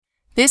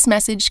This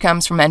message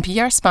comes from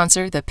NPR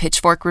sponsor, the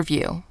Pitchfork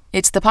Review.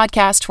 It's the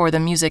podcast for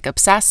the music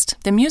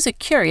obsessed, the music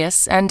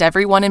curious, and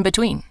everyone in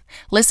between.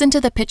 Listen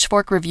to the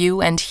Pitchfork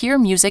Review and hear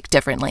music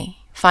differently.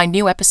 Find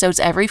new episodes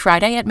every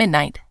Friday at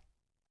midnight.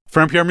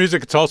 For NPR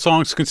Music, it's All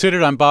Songs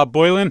Considered. I'm Bob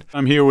Boylan.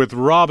 I'm here with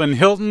Robin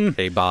Hilton.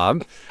 Hey,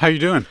 Bob. How you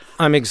doing?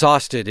 I'm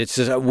exhausted. It's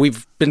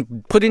we've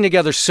been putting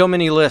together so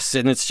many lists,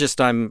 and it's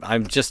just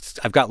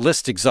I've got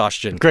list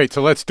exhaustion. Great.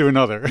 So let's do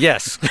another.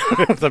 Yes.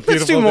 It's a beautiful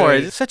Let's do more.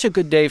 day. It's such a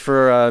good day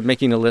for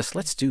making a list.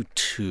 Let's do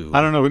two.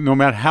 I don't know. No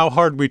matter how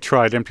hard we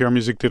tried, NPR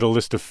Music did a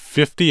list of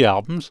 50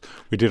 albums.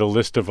 We did a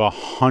list of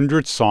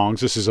 100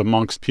 songs. This is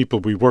amongst people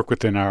we work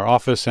with in our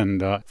office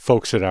and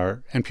folks at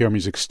our NPR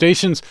Music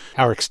stations,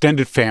 our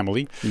extended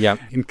family. Yeah.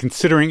 In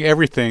considering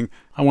everything,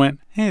 I went,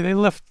 hey, they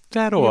left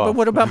that off. But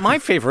what about my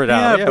favorite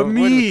album? Yeah, but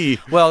me.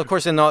 Well, of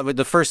course,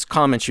 the first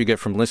comments you get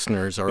from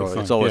listeners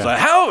it's always like,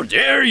 how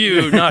dare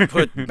you not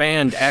put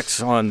band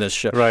X on this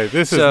show? Right.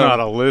 This is not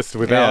a list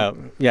without...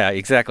 Yeah,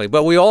 exactly.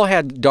 But we all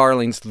had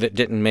darlings that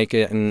didn't make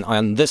it. And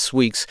on this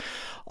week's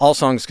All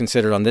Songs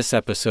Considered, on this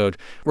episode,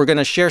 we're going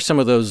to share some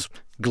of those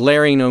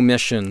glaring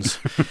omissions.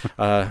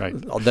 Right.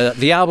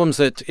 The albums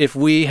that if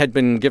we had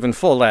been given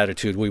full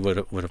latitude, we would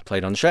have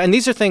played on the show. And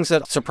these are things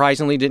that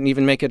surprisingly didn't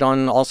even make it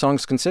on All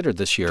Songs Considered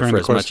this year for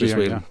as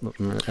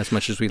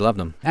much as we love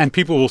them. And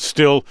people will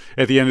still,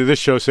 at the end of this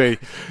show, say,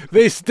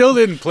 they still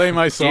didn't play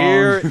my song.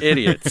 Dear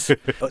idiots.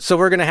 So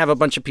we're going to have a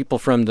bunch of people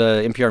from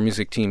the NPR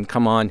Music team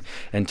come on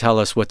and tell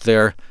us what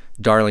their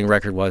darling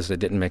record was that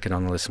didn't make it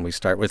on the list. And we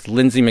start with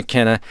Lyndsey,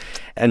 McKenna,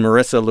 and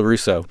Marissa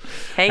Lorusso.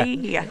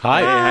 Hey.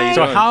 Hi. How you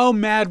so doing? How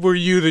mad were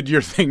you that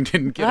your thing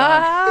didn't get on?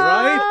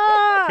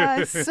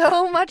 Right?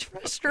 So much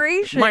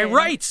frustration. My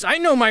rights. I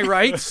know my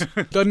rights.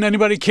 Doesn't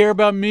anybody care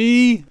about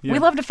me? Yeah. We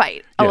love to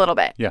fight a little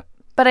bit. Yeah.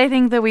 But I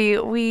think that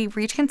we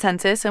reach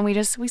consensus and we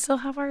still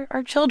have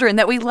our children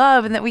that we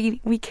love and that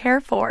we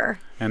care for.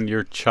 And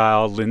your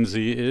child,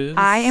 Lyndsey, is?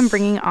 I am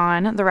bringing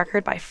on the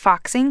record by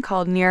Foxing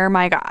called Near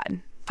My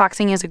God.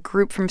 Foxing is a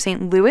group from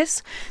St.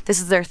 Louis. This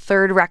is their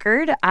third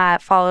record.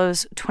 It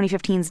follows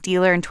 2015's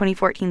Dealer and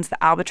 2014's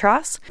The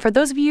Albatross. For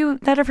those of you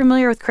that are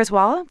familiar with Chris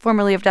Walla,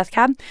 formerly of Death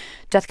Cab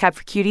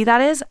for Cutie,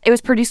 that is, it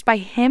was produced by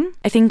him.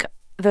 I think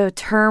the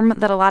term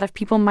that a lot of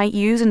people might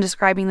use in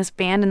describing this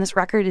band and this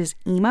record is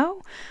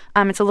emo.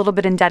 It's a little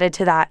bit indebted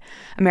to that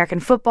American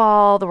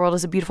Football, The World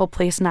is a Beautiful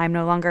Place, and I'm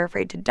No Longer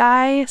Afraid to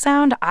Die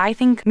sound. I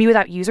think Me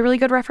Without You is a really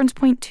good reference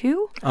point,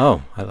 too.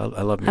 Oh, I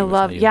love Me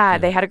Without You. Yeah,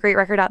 they had a great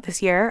record out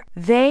this year.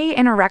 They,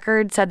 in a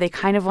record, said they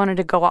kind of wanted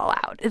to go all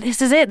out.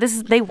 This is it.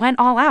 They went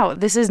all out.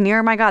 This is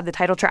Near My God, the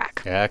title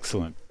track.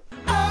 Excellent.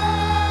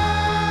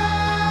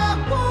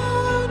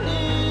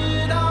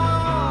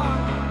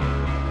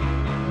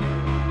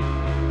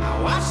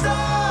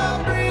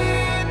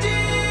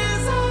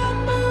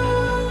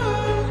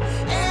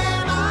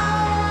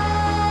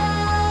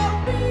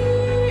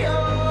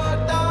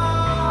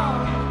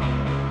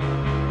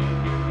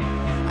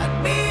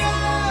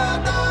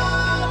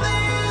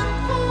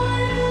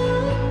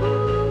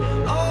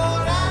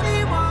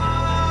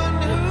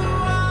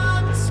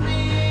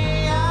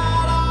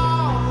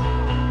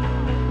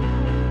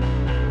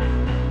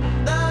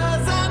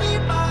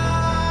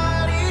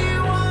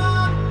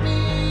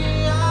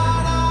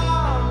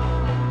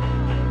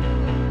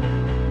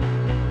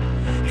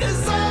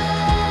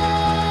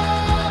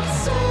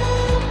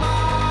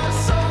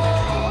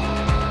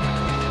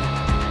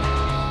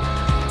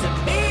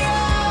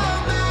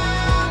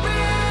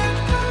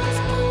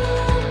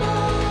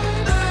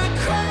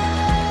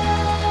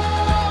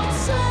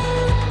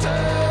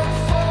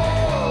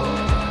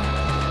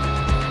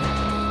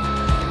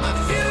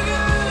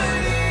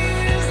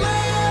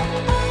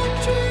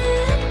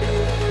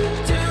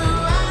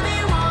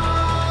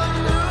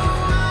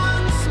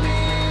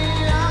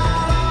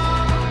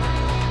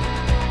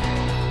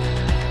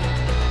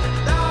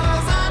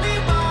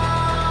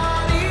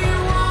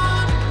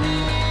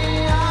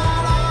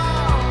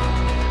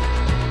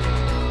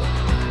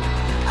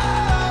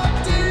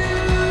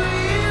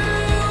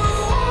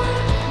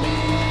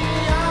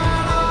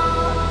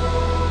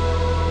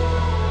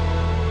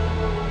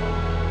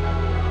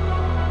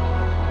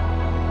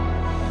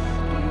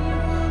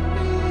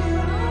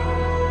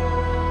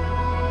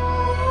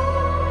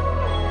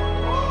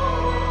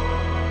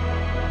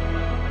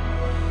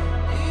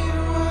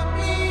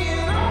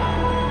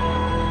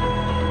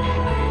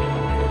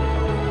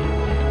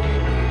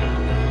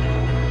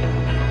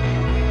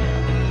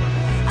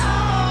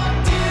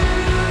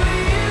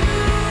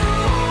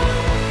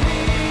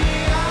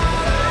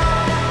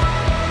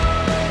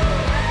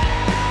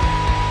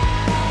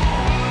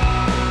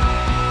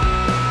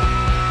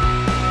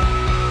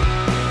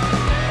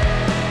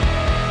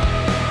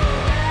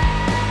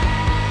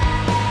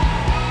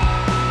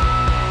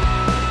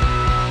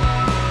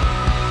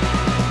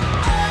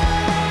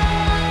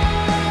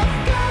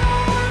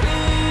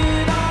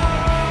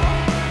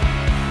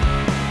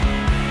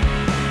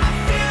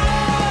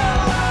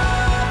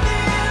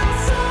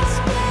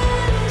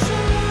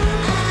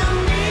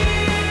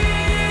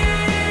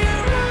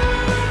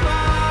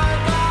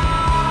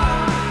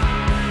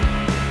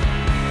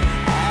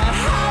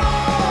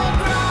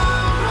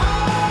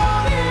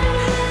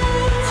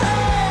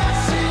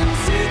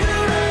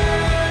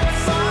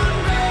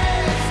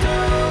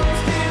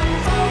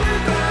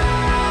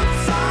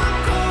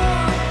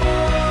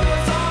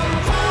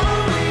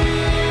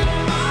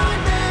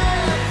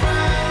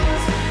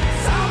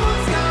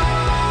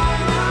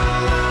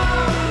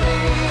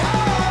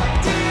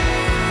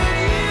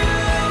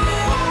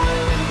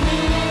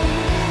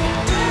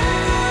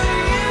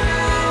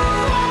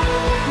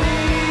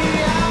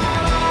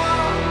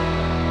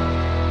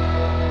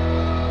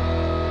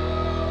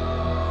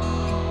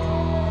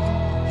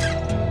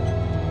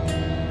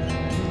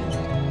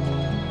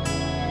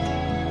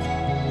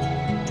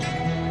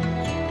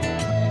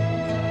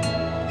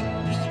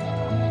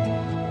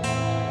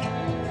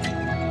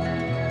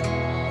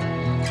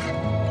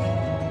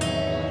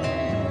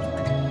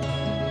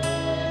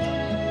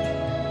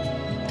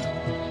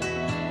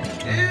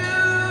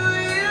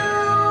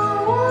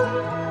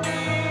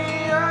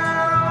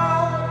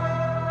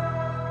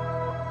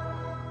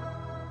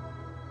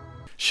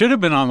 Should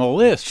have been on the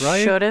list,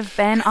 right? Should have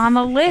been on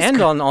the list.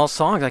 And on all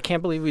songs. I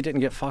can't believe we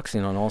didn't get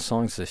Foxing on all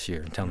songs this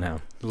year until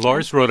now.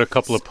 Lars wrote a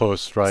couple of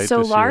posts, right? So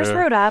this Lars year.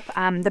 wrote up,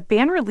 the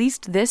band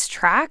released this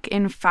track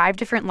in 5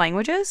 different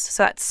languages.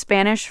 So that's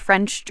Spanish,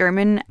 French,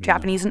 German,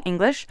 Japanese, and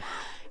English.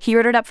 He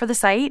wrote it up for the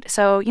site.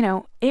 So,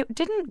 it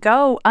didn't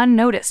go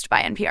unnoticed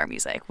by NPR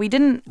Music. We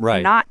didn't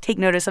not take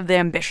notice of the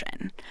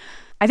ambition.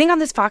 I think on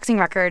this Foxing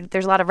record,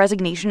 there's a lot of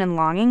resignation and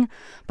longing,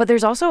 but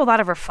there's also a lot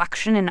of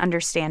reflection and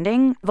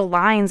understanding. The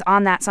lines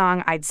on that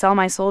song, I'd sell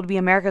my soul to be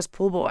America's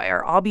pool boy,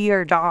 or I'll be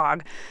your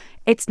dog.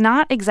 It's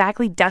not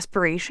exactly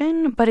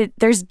desperation, but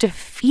there's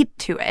defeat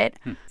to it.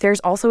 There's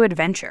also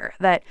adventure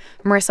that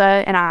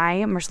Marissa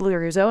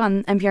Lorusso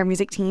on NPR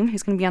Music team,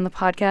 who's going to be on the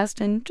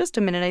podcast in just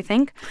a minute, I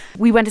think.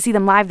 We went to see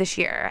them live this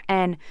year,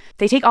 and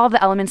they take all of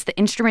the elements, the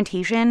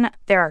instrumentation.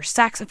 There are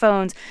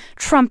saxophones,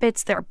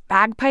 trumpets, there are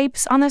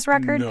bagpipes on this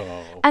record.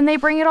 No. And they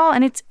bring it all,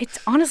 and it's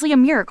honestly a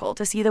miracle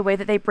to see the way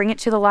that they bring it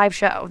to the live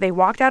show. They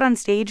walked out on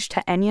stage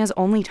to Enya's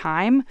Only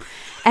Time,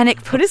 and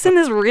it put us in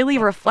this really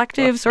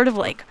reflective sort of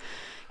like,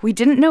 we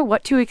didn't know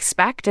what to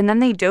expect, and then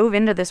they dove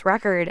into this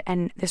record,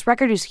 and this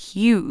record is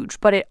huge,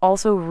 but it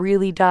also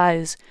really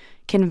does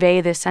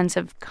convey this sense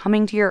of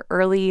coming to your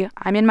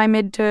I'm in my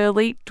mid to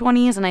late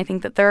 20s, and I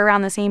think that they're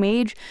around the same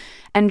age,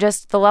 and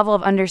just the level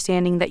of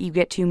understanding that you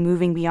get to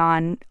moving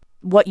beyond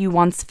what you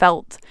once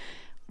felt,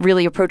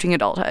 really approaching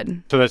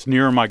adulthood. So that's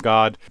Nearer My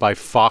God by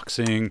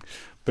Foxing.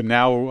 But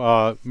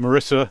now,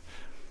 Marissa,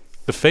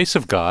 the face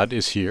of God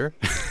is here.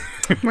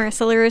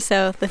 Marissa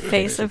Lorusso, the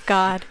face of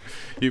God.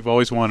 You've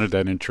always wanted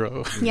that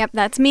intro. Yep,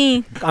 that's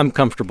me. I'm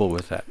comfortable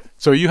with that.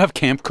 So you have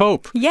Camp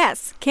Cope.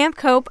 Yes, Camp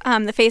Cope,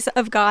 the face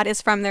of God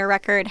is from their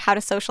record, How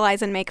to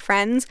Socialize and Make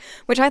Friends,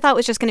 which I thought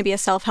was just going to be a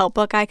self-help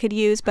book I could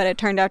use, but it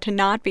turned out to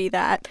not be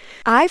that.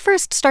 I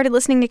first started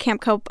listening to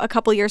Camp Cope a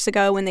couple years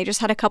ago when they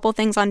just had a couple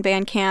things on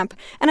Bandcamp,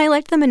 and I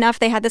liked them enough.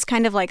 They had this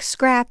kind of like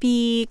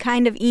scrappy,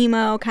 kind of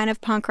emo, kind of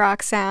punk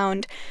rock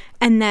sound.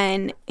 And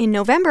then in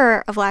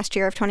November of last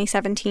year, of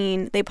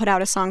 2017, they put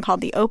out a song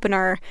called The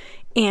Opener,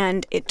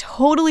 and it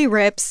totally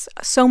rips.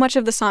 So much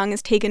of the song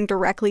is taken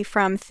directly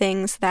from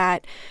things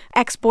that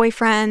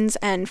ex-boyfriends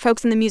and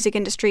folks in the music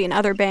industry and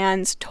other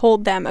bands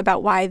told them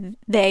about why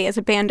they, as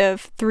a band of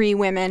 3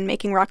 women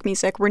making rock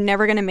music, were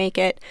never going to make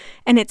it.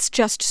 And it's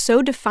just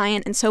so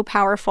defiant and so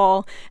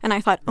powerful. And I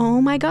thought, oh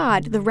my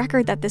God, the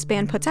record that this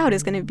band puts out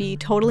is going to be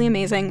totally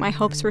amazing. My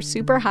hopes were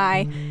super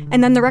high.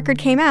 And then the record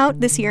came out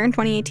this year in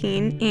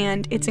 2018,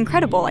 and it's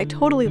incredible. I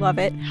totally love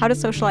it. How to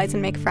Socialize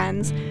and Make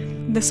Friends.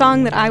 The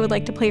song that I would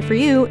like to play for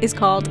you is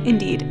called,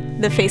 indeed,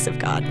 The Face of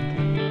God.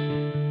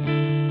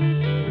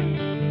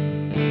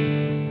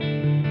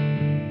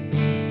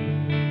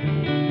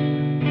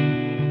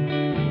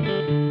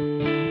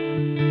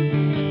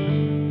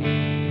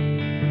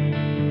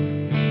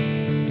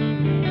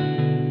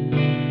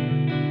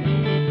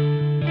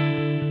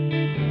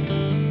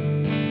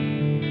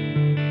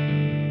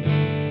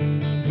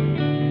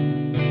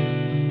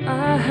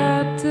 I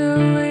had to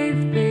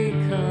leave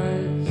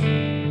because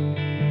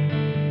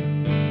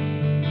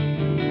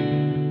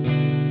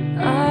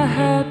I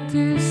had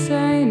to say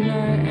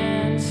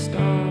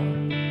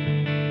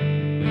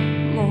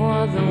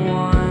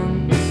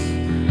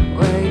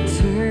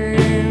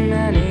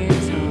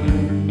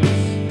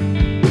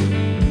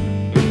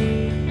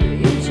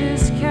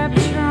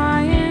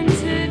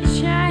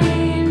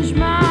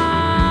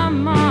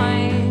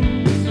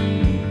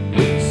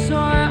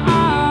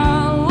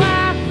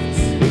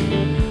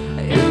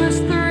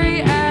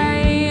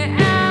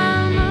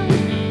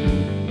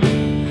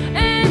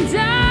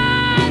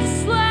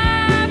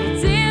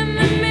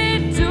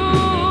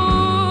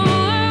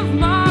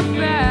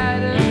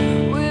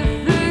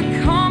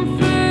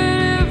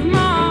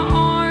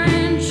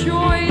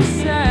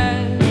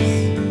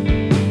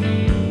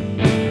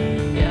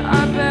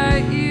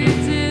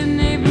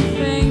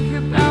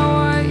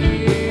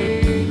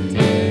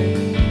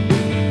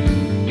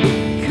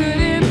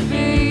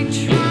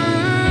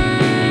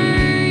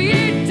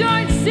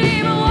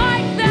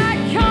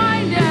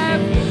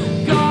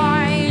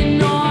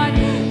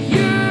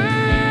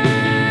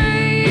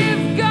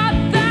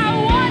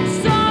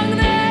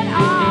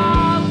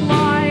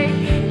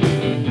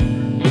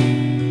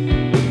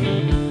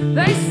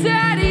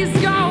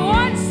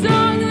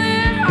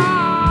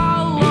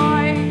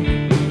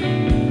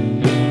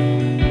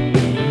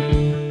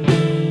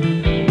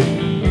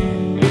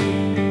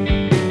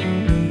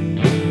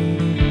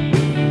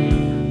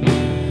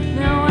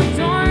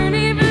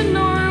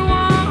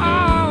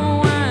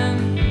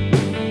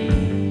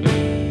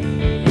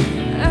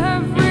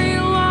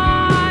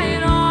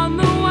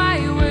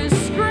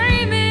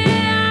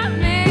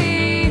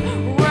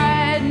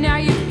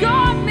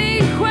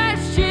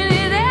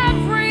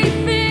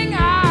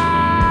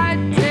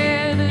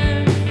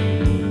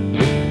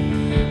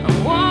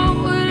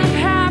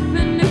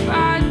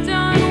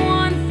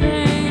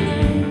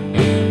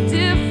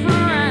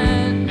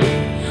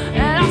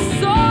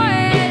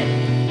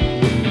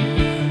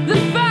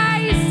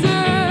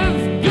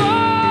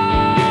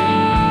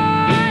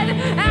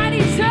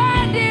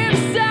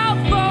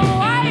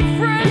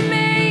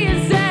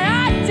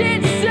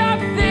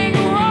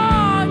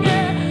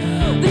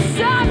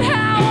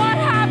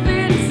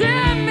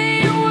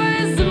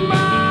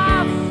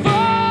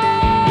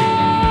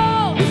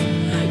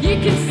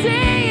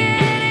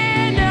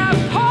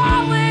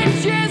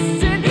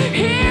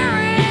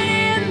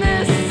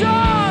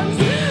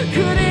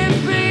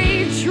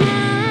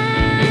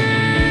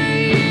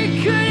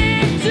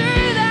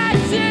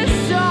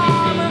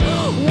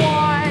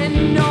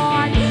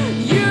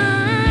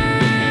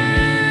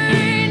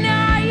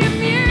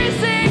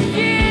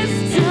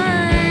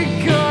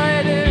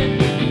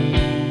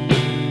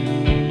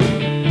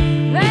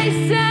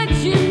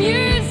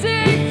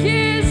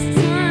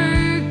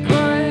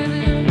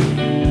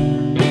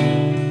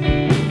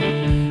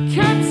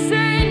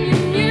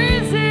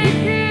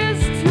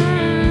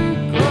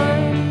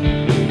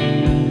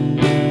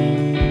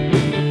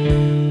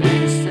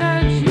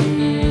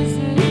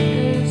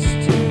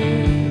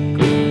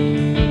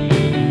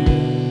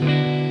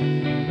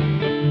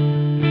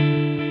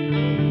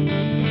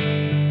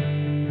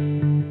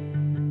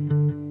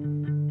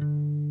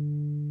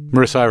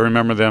Marissa, I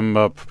remember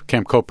them,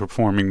 Camp Cope,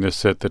 performing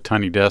this at the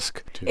Tiny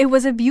Desk. It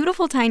was a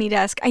beautiful Tiny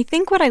Desk. I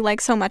think what I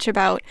like so much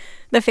about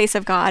The Face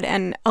of God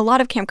and a lot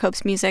of Camp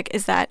Cope's music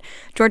is that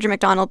Georgia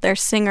McDonald, their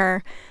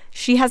singer,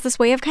 she has this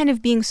way of kind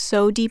of being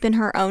so deep in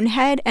her own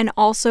head and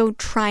also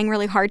trying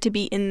really hard to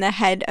be in the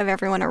head of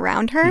everyone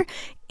around her.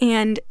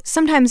 And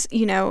sometimes,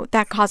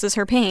 that causes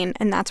her pain,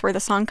 and that's where the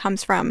song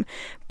comes from.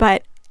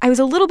 But I was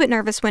a little bit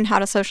nervous when How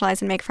to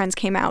Socialize and Make Friends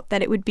came out,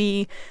 that it would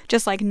be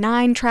just like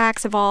 9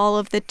 tracks of all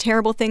of the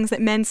terrible things that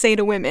men say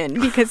to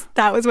women, because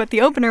that was what the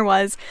opener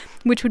was,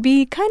 which would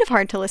be kind of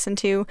hard to listen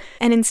to.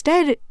 And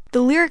instead,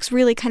 the lyrics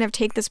really kind of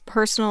take this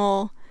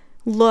personal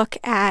look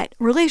at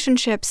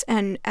relationships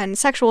and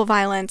sexual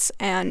violence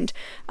and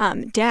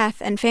death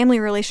and family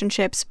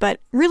relationships, but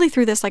really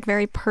through this like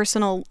very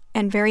personal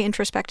and very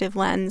introspective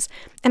lens.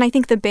 And I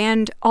think the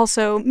band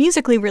also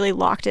musically really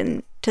locked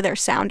in to their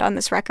sound on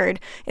this record.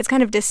 It's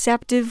kind of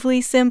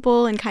deceptively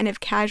simple and kind of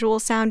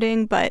casual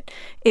sounding, but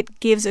it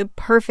gives a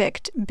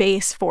perfect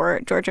base for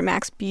Georgia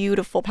Mac's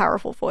beautiful,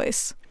 powerful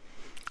voice.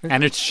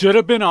 And it should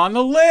have been on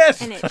the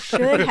list. And it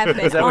should have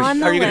been on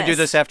the list. Are you going to do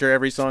this after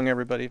every song,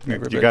 everybody?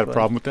 You got a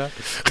problem with that?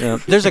 Yeah.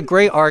 There's a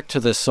great arc to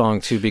this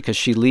song, too, because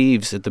she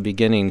leaves at the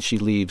beginning. She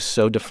leaves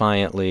so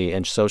defiantly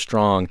and so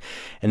strong.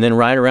 And then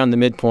right around the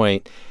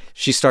midpoint,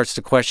 she starts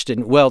to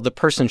question, well, the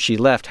person she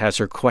left has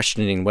her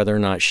questioning whether or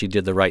not she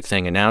did the right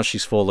thing. And now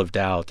she's full of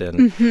doubt.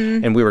 And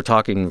and we were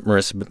talking,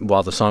 Marissa,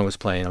 while the song was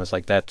playing. I was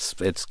like, it's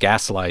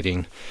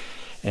gaslighting.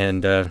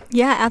 And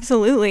yeah,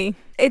 absolutely.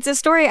 It's a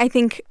story I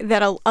think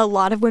that a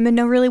lot of women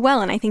know really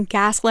well, and I think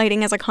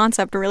gaslighting as a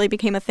concept really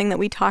became a thing that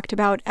we talked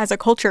about as a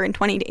culture in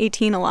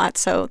 2018 a lot,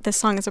 so this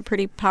song is a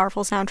pretty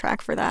powerful soundtrack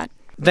for that.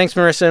 Thanks,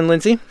 Marissa and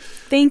Lyndsey.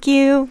 Thank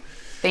you.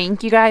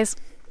 Thank you, guys.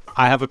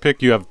 I have a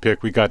pick, you have a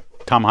pick. We got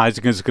Tom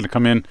Huizenga is going to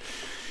come in.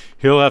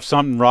 He'll have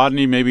something,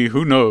 Rodney, maybe,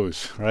 who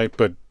knows, right?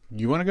 But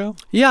you want to go?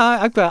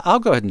 Yeah, I'll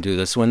go ahead and do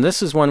this one.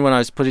 This is one when I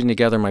was putting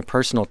together my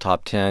personal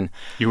top 10.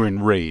 You were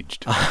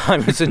enraged.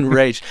 I was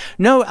enraged.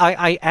 No,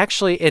 I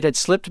actually, it had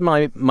slipped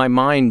my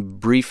mind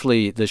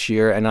briefly this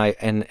year, and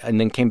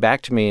then came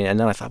back to me, and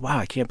then I thought, wow,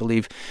 I can't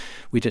believe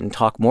we didn't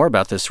talk more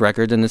about this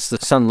record. And it's the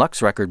Sun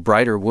Lux record,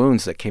 Brighter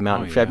Wounds, that came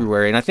out in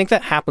February. And I think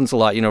that happens a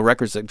lot.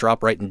 Records that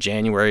drop right in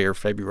January or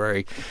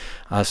February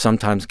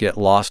sometimes get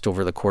lost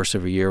over the course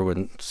of a year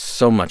when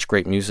so much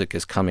great music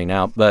is coming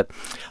out. But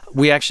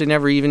we actually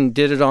never even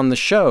did it on the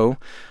show.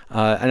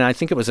 And I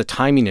think it was a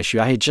timing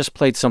issue. I had just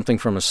played something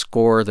from a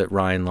score that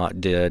Ryan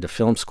Lott did, a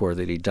film score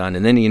that he'd done,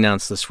 and then he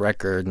announced this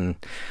record, and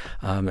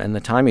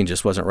the timing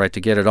just wasn't right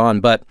to get it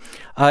on. But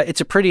it's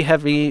a pretty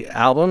heavy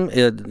album.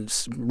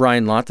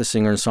 Ryan Lott, the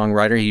singer and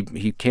songwriter,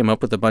 he came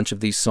up with a bunch of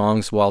these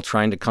songs while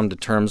trying to come to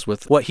terms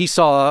with what he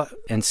saw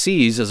and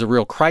sees as a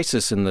real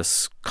crisis in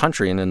this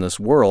country and in this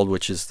world,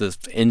 which is the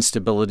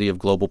instability of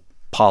global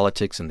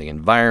politics and the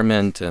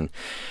environment and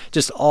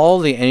just all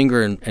the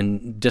anger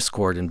and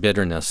discord and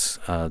bitterness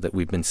that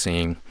we've been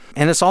seeing.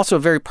 And it's also a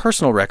very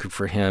personal record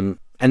for him.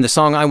 And the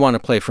song I want to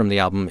play from the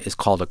album is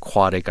called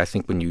Aquatic. I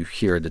think when you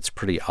hear it, it's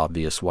pretty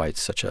obvious why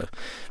it's such a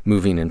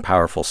moving and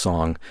powerful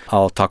song.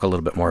 I'll talk a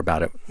little bit more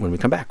about it when we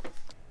come back.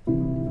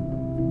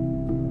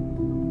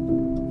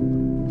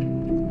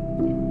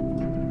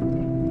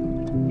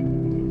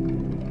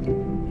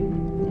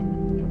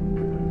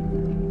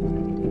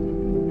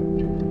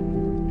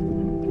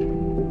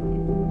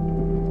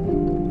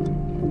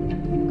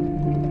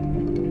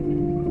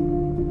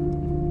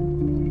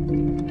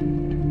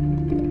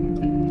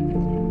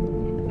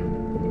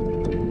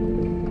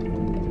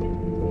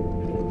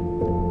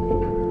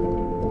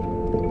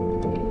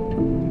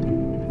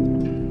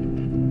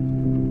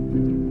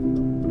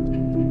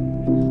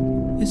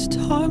 It's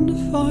time to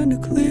find a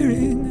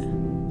clearing,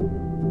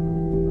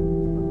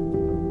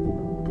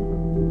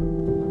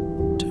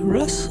 to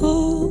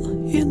wrestle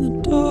in the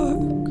dark,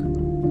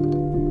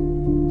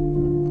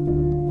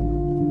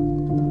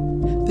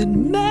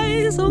 then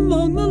maze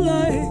among the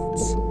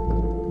lights,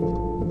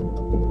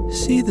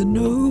 see the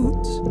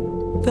notes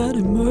that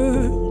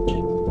emerge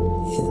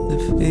in the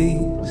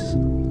face.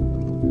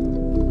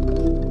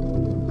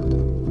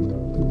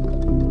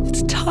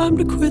 It's time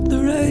to quit the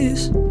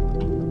race,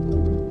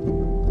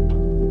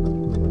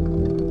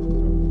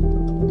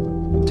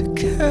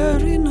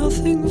 carry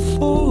nothing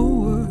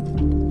forward,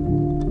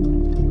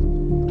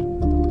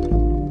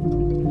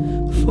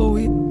 for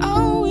we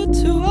owe it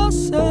to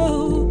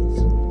ourselves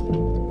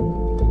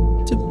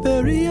to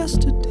bury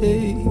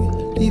yesterday,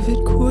 leave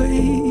it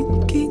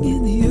quaking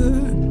in the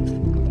earth.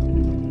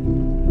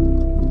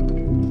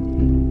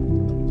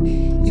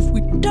 If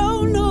we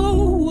don't know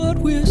what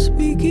we're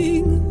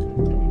speaking,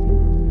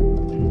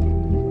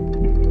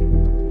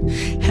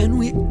 and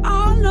we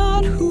are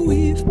not who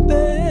we've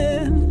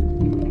been,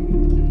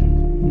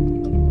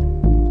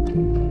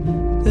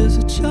 there's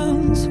a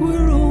chance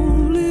we're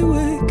only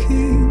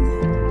waking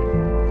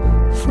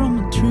from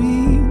a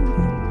dream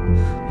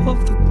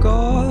of the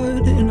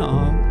God in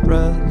our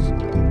breast.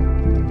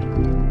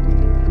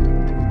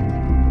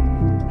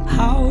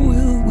 How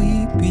will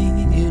we be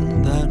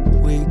in that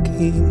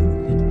waking?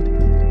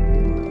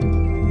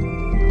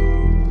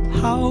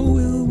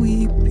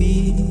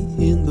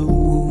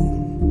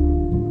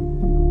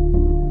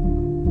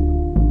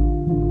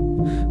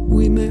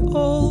 We may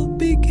all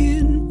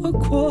begin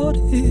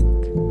aquatic,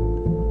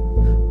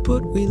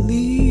 but we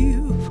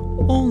leave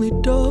only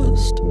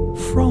dust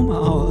from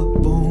our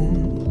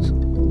bones.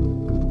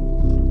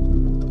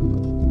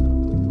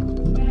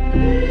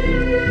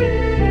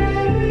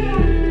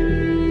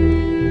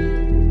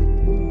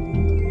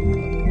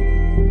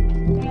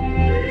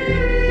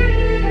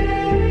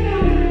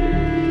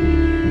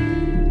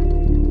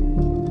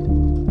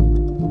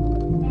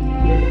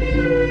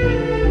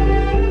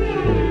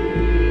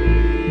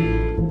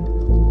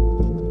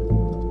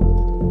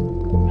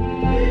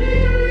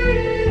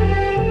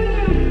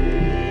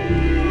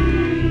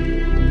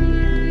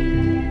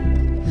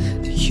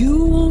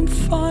 You won't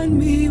find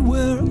me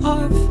where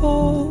I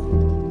fall.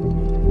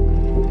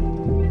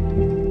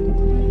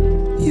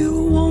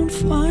 You won't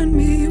find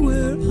me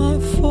where I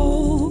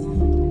fall.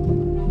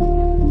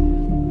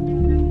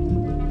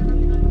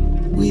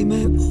 We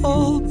may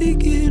all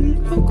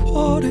begin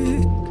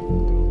aquatic,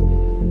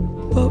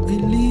 but we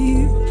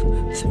leave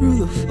through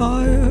the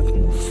fire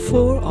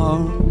for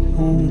our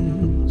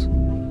homes.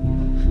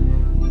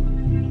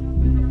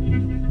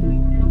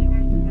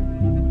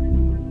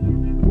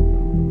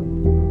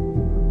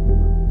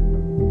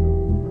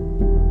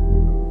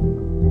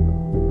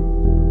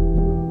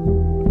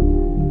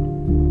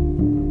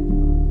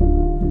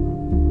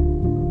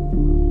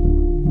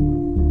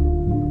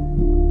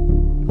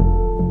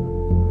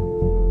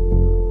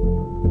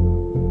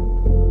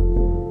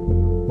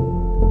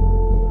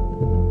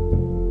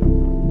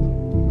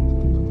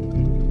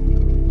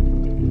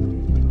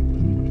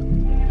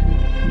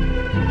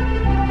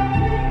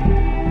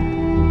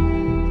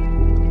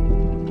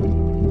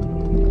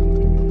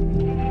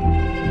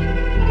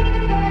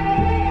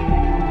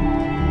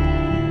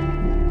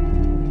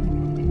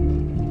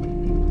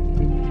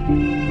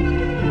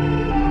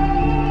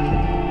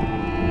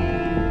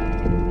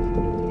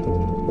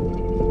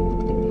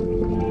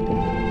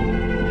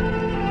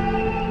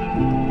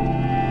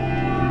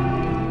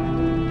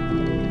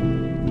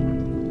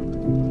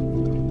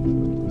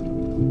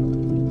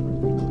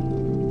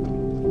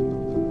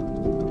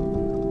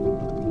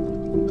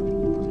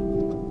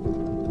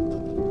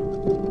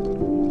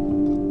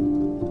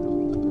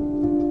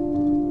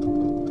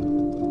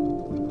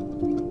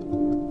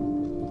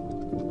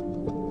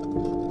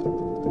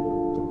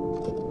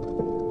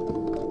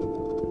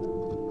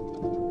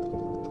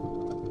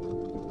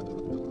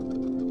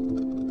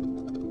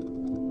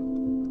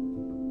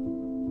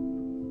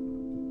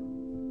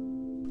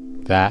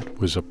 That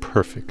was a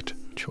perfect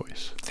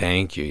choice.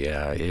 Thank you.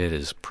 Yeah, it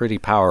is pretty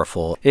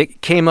powerful.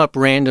 It came up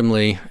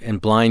randomly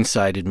and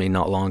blindsided me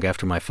not long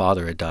after my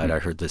father had died. I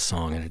heard this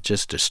song and it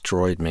just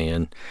destroyed me.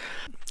 And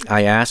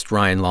I asked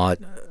Ryan Lott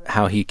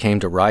how he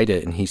came to write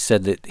it, and he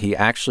said that he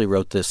actually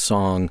wrote this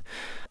song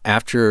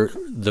after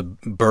the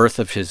birth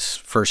of his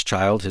first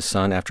child, his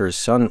son, after his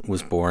son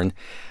was born,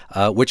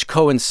 which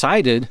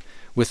coincided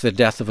with the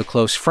death of a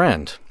close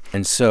friend.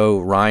 And so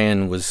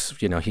Ryan was,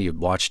 he had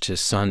watched his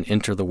son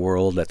enter the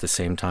world at the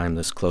same time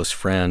this close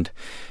friend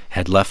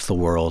had left the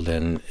world.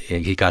 And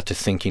he got to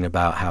thinking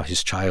about how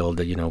his child,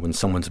 when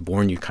someone's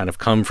born, you kind of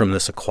come from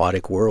this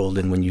aquatic world,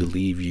 and when you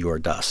leave, you are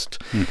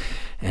dust.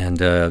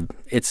 And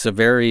it's a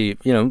very,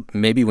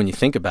 maybe when you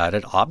think about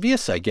it,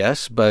 obvious, I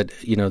guess, but,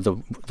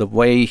 the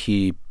way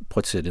he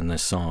puts it in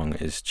this song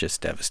is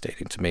just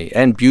devastating to me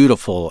and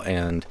beautiful,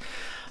 and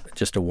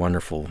just a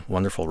wonderful,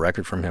 wonderful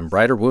record from him.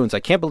 Brighter Wounds. I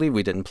can't believe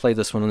we didn't play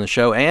this one on the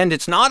show, and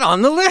it's not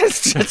on the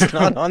list. It's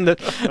not on the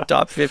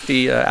top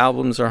 50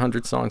 albums or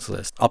 100 songs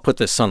list. I'll put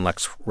this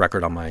Sunlex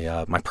record on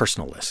my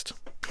personal list.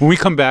 When we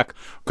come back,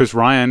 because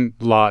Ryan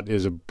Lott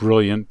is a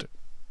brilliant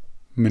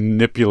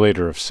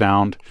manipulator of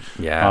sound.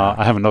 Yeah.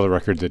 I have another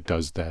record that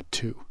does that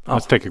too.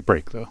 Let's take a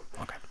break, though.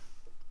 Okay.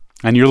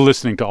 And you're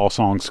listening to All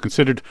Songs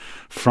Considered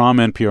from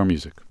NPR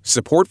Music.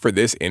 Support for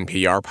this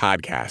NPR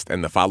podcast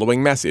and the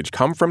following message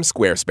come from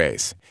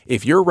Squarespace.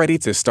 If you're ready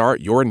to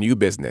start your new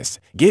business,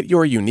 get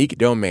your unique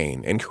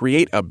domain and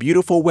create a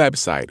beautiful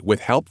website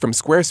with help from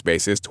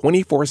Squarespace's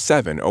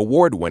 24/7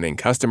 award-winning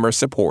customer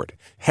support.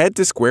 Head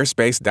to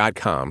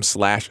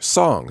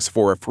squarespace.com/songs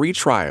for a free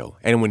trial,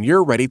 and when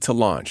you're ready to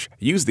launch,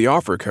 use the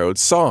offer code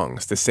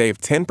SONGS to save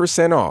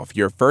 10% off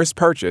your first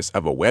purchase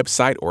of a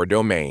website or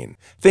domain.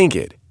 Think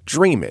it,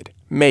 dream it,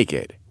 make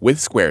it with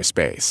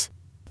Squarespace.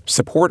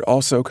 Support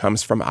also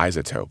comes from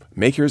Isotope,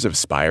 makers of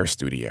Spire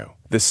Studio,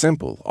 the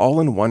simple,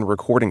 all-in-one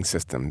recording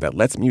system that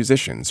lets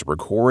musicians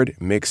record,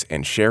 mix,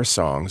 and share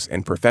songs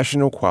in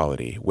professional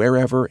quality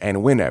wherever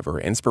and whenever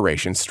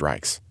inspiration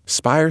strikes.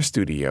 Spire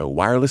Studio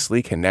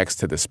wirelessly connects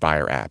to the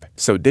Spire app,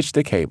 so ditch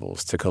the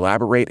cables to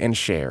collaborate and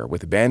share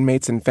with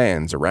bandmates and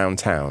fans around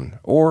town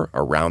or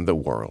around the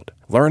world.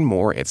 Learn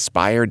more at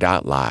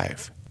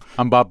spire.live.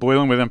 I'm Bob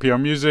Boylan with NPR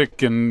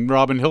Music, and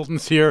Robin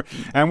Hilton's here,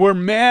 and we're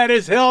mad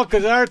as hell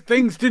because our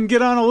things didn't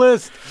get on a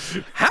list.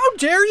 How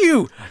dare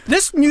you?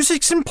 This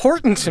music's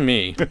important to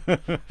me.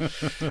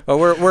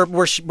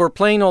 We're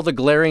playing all the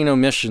glaring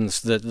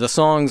omissions, the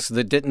songs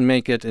that didn't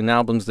make it, and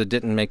albums that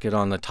didn't make it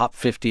on the top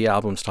 50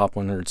 albums, top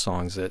 100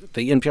 songs that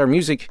the NPR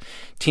Music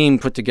team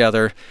put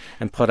together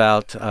and put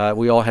out.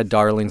 We all had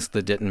darlings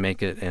that didn't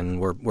make it, and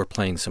we're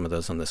playing some of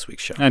those on this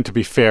week's show. And to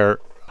be fair,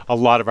 a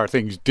lot of our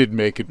things did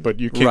make it, but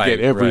you can't get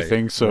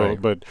everything.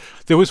 But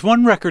there was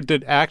one record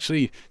that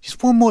actually,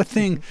 just one more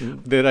thing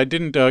that I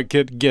didn't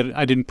get.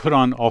 I didn't put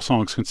on All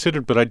Songs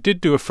Considered, but I did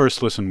do a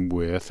first listen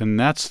with, and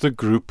that's the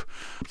group,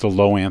 The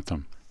Low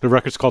Anthem. The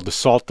record's called The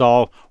Salt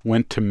Doll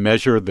Went to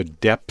Measure the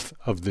Depth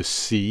of the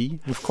Sea.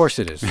 Of course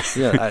it is.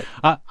 Yeah,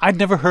 I'd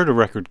never heard a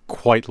record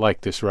quite like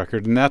this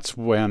record, and that's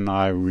when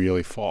I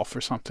really fall for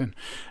something.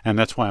 And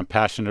that's why I'm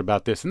passionate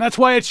about this, and that's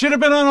why it should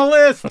have been on a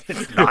list.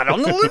 It's not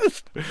on the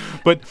list.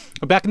 But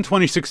back in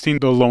 2016,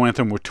 The Low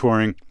Anthem were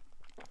touring.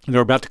 They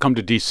were about to come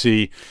to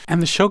D.C.,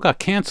 and the show got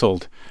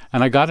canceled.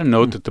 And I got a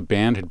note that the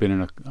band had been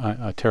in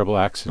a terrible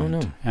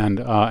accident. Oh,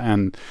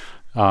 no.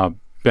 And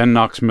Ben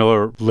Knox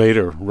Miller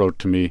later wrote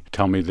to me,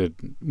 tell me that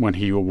when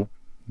he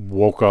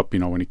woke up,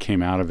 when he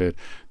came out of it,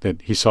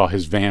 that he saw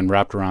his van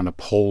wrapped around a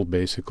pole,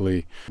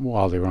 basically,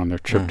 while they were on their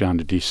trip down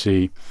to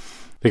D.C.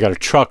 They got a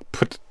truck,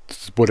 put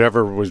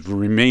whatever was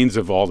remains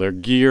of all their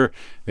gear.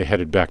 They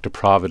headed back to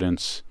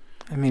Providence.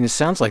 I mean, it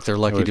sounds like they're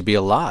lucky to be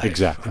alive.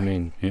 Exactly. I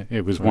mean,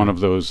 it was one of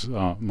those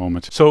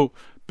moments. So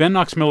Ben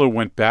Knox Miller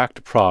went back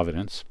to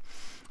Providence,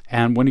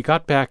 and when he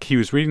got back, he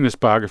was reading this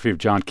biography of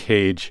John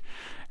Cage.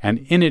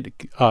 And in it,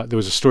 there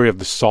was a story of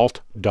the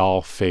salt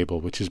doll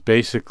fable, which is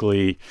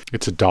basically,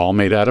 it's a doll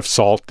made out of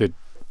salt that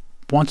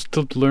wants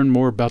to learn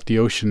more about the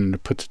ocean, and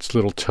it puts its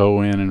little toe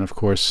in, and of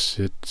course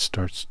it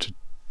starts to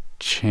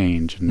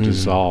change and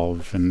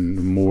dissolve, and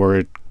the more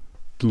it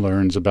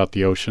learns about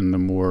the ocean, the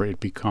more it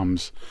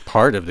becomes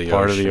part of the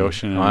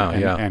ocean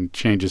and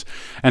changes.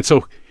 And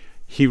so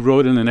he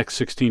wrote, in the next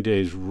 16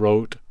 days,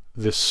 wrote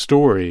this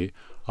story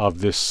of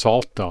this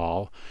salt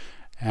doll.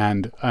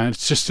 And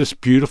it's just this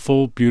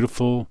beautiful,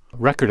 beautiful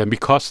record. And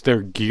because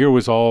their gear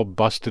was all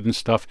busted and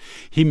stuff,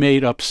 he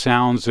made up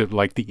sounds that,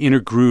 like the inner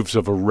grooves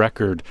of a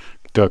record,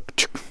 would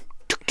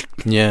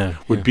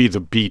be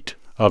the beat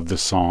of the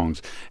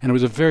songs. And it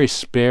was a very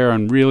spare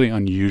and really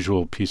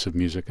unusual piece of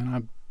music. And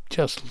I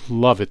just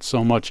love it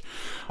so much.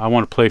 I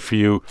want to play for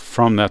you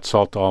from that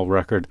Salt Doll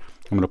record.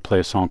 I'm going to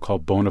play a song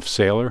called Bone of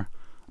Sailor,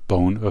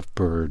 Bone of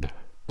Bird.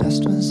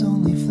 Dust was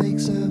only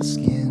flakes of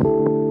skin,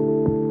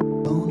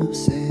 bone of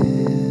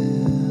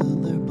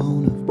sailor,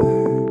 bone of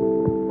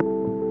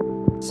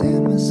bird.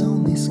 Sand was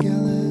only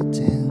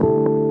skeleton,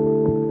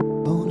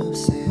 bone of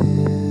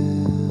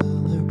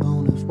sailor,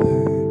 bone of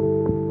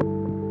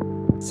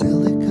bird.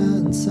 Silica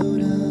and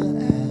soda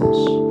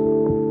ash,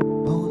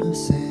 bone of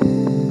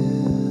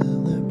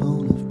sailor,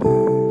 bone of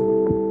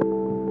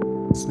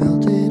bird.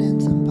 Smelted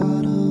into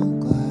bottled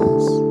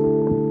glass,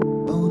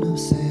 bone of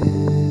sailor.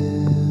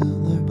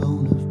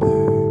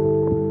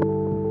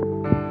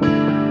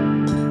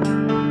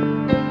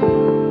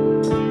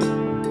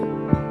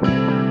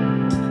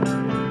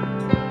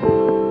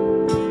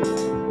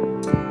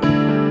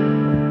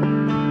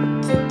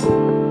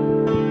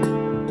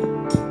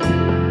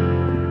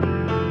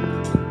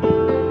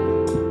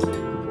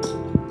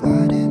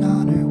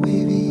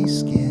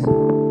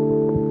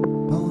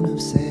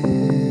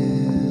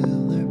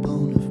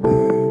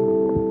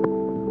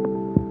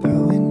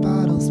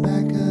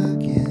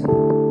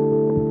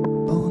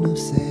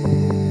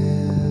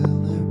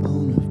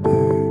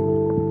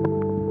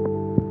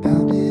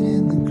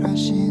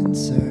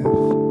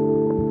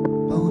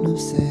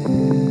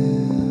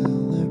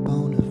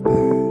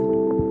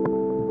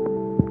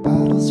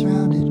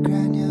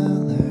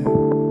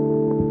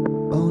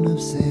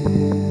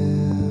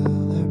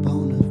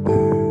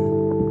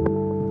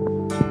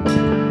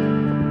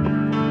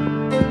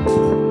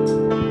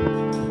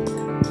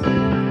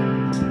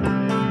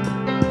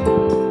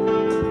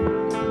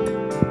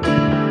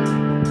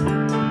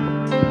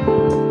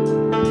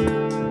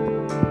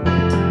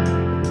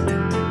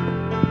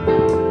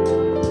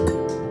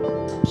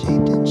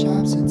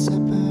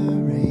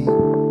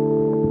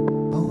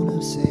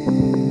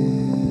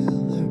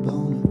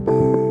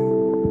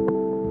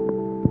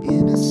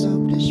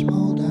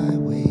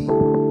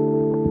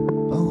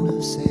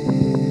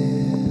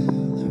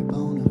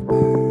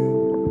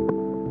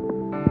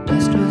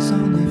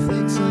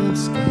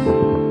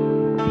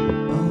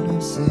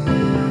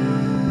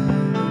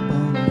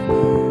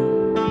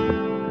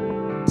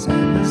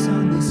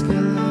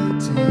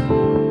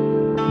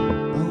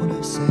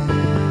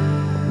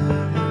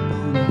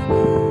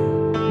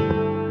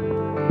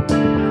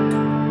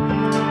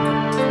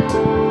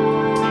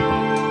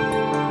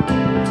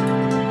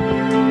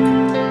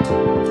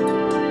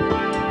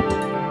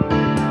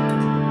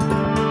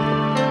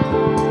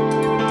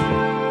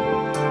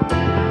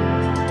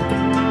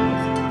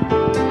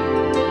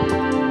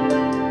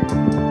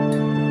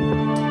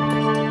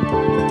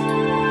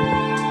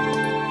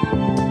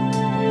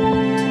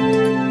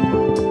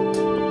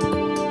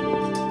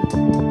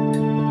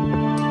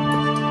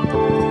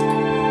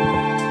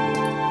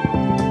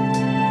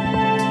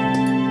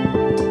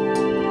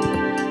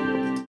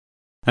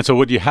 And so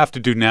what you have to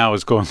do now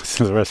is go and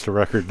listen to the rest of the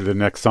record. The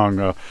next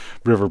song,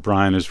 River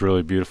Bryan, is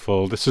really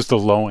beautiful. This is the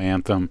Low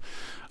Anthem,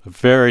 a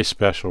very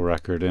special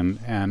record,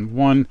 and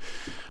one,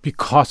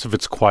 because of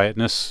its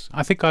quietness,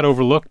 I think got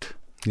overlooked.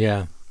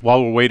 Yeah.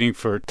 While we're waiting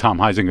for Tom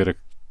Huizenga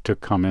to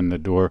come in the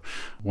door,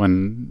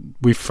 when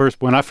I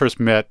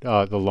first met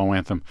the Low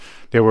Anthem,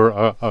 there were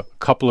a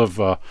couple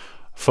of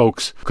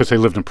folks, because they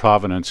lived in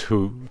Providence,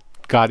 who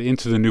got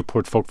into the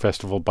Newport Folk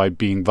Festival by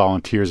being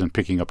volunteers and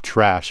picking up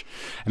trash.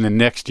 And the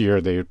next year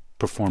they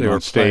performed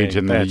on stage,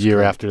 and then the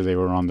year after they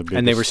were on the biggest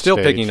And they were still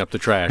stage. picking up the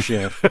trash,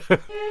 yeah.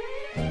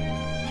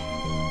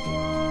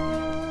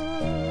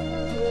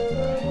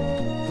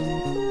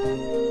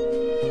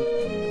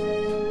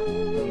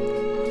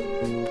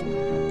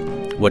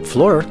 What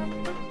floor?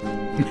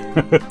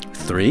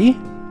 3?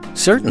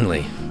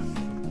 Certainly.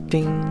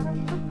 Ding.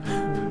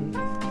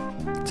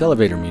 It's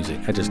elevator music.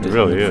 I just did it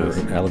really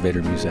is. For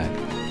elevator music.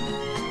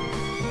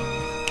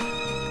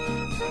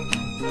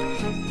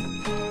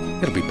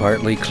 It'll be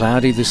partly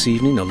cloudy this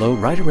evening, a low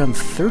right around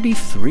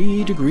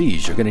 33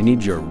 degrees. You're going to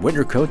need your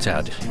winter coats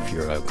out if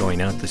you're going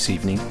out this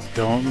evening.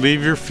 Don't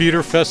leave your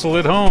feeder fessel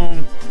at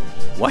home.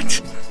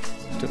 What?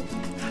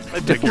 I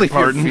beg your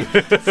pardon.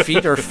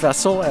 Feet or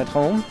fessel at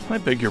home? I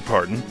beg your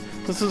pardon.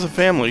 This is a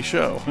family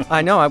show.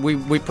 I know.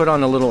 We put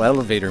on a little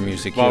elevator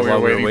music while we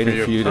were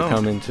waiting for you to Oh.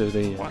 come into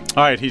the... All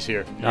right, he's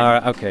here.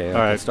 Okay, All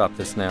right. stop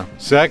this now.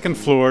 Second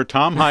floor,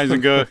 Tom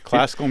Huizenga,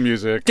 classical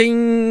music.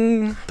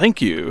 Ding!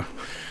 Thank you.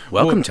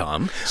 Welcome,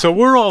 Tom. So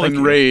we're all Thank you.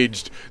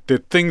 enraged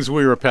that things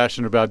we were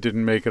passionate about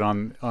didn't make it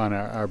on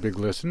our big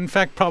list. In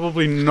fact,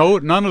 probably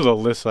none of the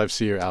lists I've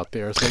seen are out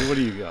there. So what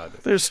do you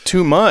got? There's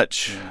too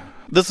much.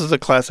 This is a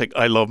classic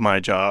I love my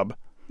job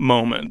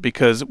moment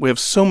because we have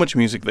so much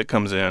music that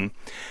comes in.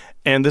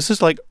 And this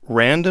is like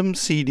random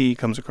CD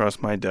comes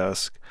across my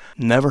desk.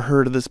 Never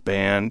heard of this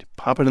band.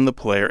 Pop it in the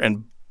player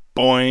and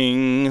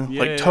boing. Yay.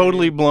 Like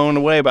totally blown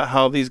away about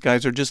how these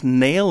guys are just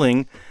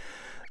nailing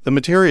the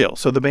material.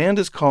 So the band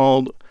is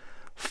called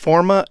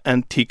Forma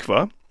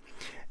Antiqua.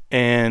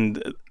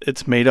 And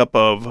it's made up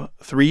of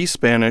 3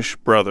 Spanish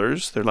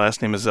brothers. Their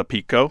last name is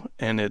Zapico.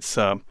 And it's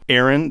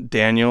Aaron,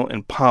 Daniel,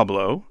 and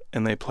Pablo.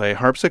 And they play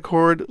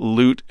harpsichord,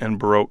 lute, and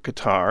Baroque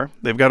guitar.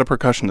 They've got a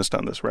percussionist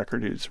on this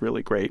record who's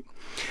really great.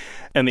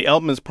 And the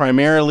album is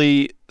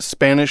primarily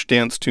Spanish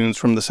dance tunes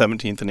from the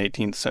 17th and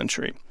 18th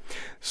century.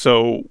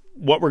 So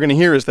what we're going to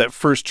hear is that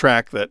first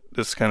track that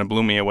just kind of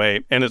blew me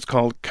away. And it's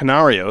called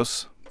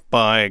Canarios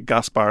by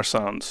Gaspar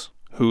Sanz,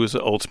 who is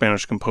an old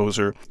Spanish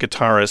composer,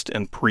 guitarist,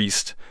 and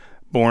priest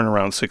born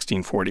around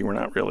 1640. We're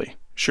not really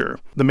sure.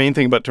 The main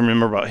thing to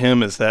remember about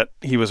him is that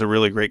he was a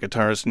really great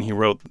guitarist, and he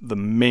wrote the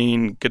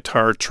main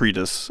guitar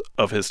treatise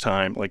of his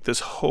time, like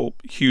this whole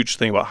huge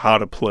thing about how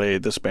to play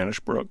the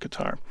Spanish Baroque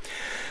guitar.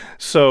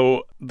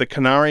 So the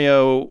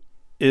Canario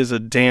is a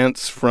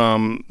dance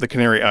from the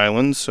Canary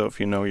Islands. So if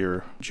you know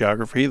your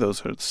geography,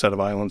 those are a set of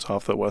islands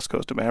off the west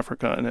coast of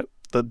Africa. And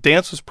the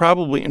dance was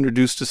probably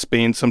introduced to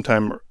Spain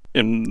sometime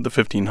in the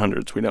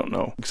 1500s. We don't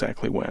know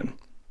exactly when.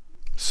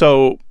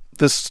 So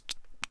this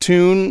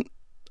tune,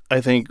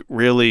 I think,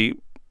 really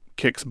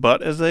kicks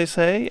butt, as they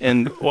say.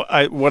 And what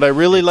I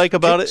really like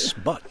about Kicks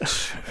butt,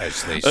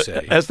 as they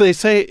say. as they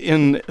say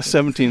in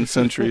 17th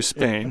century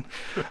Spain.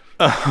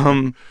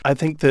 I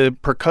think the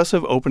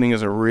percussive opening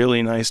is a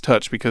really nice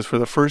touch because for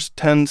the first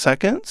 10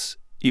 seconds,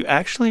 you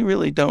actually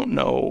really don't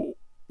know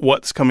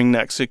what's coming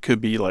next. It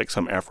could be like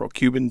some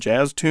Afro-Cuban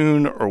jazz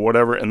tune or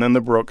whatever, and then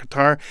the Baroque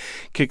guitar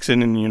kicks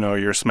in and,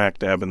 you're smack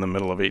dab in the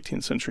middle of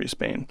 18th century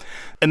Spain.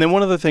 And then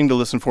one other thing to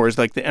listen for is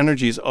like the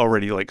energy is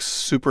already like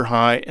super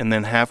high, and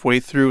then halfway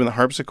through and the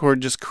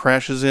harpsichord just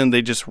crashes in,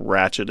 they just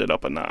ratchet it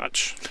up a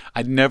notch.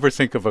 I'd never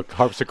think of a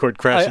harpsichord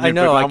crashing. I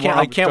know. but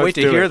I can't wait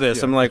to hear this.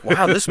 Yeah. I'm like,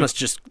 wow, this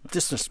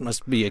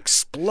must be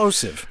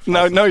explosive.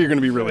 Now you're going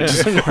to be really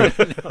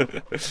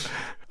disappointed.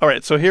 All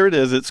right, so here it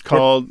is. It's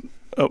called...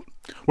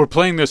 We're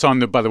playing this on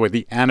by the way,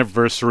 the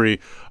anniversary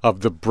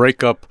of the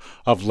breakup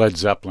of Led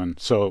Zeppelin.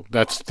 So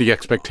that's the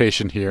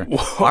expectation here.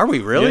 Are we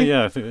really?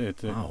 Yeah.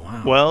 Oh,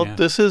 wow. Well, Yeah.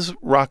 This is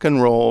rock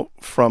and roll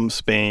from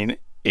Spain,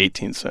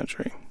 18th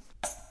century.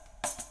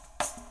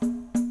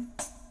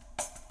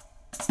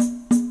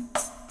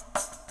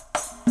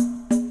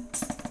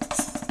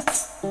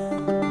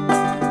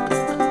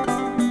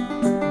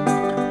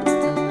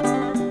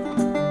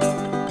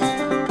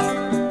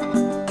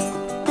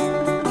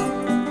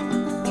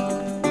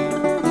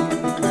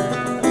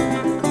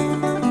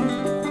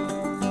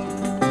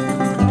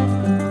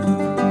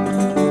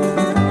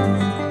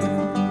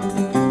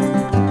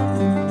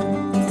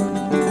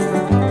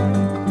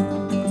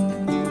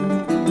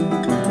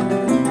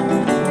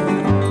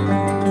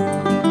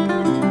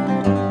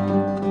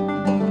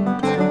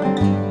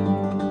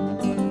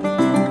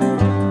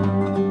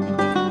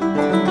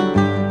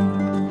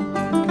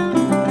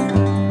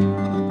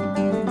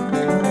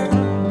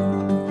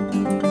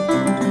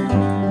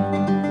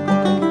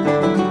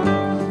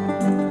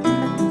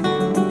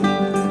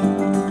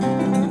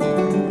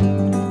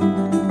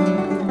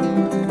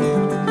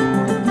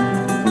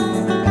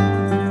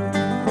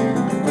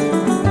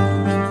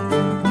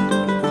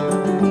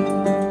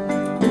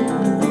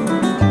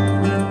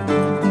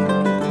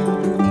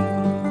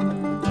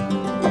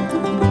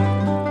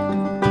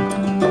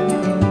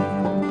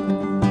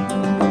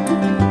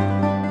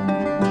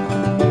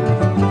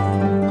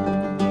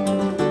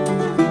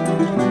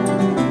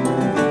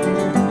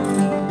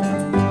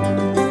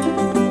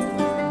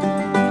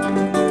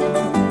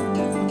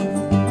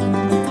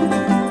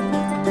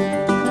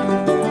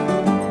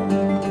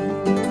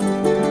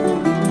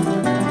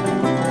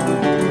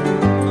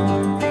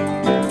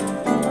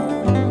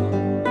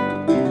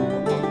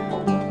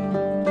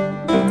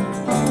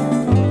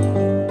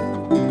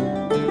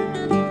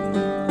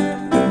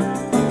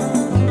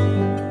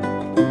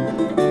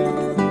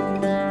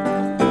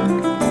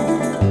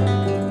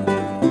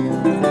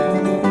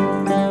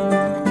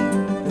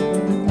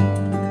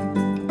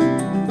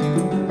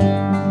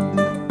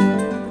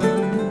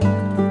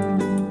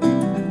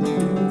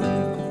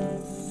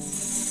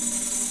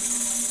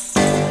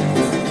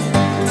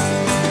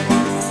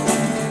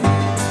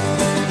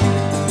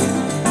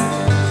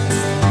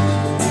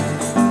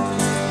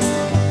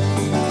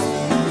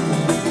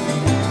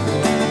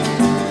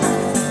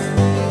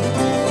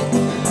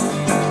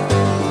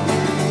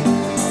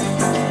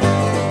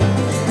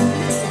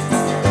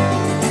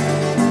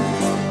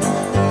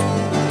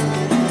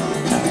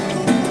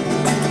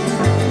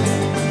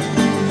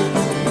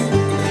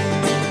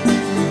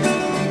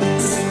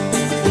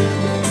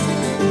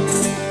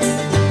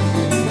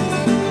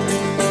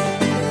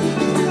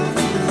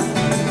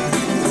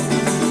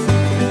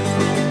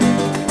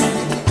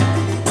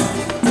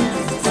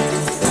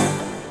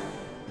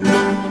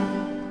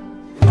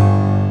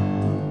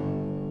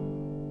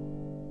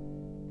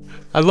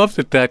 I love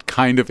that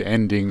kind of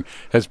ending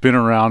has been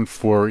around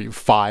for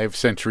 5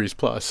 centuries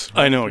plus.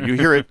 I know. You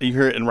hear it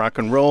in rock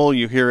and roll.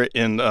 You hear it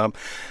in,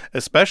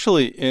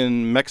 especially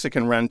in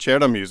Mexican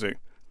ranchera music.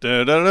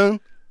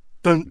 Da-da-dun,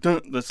 dun,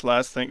 dun, this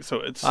last thing.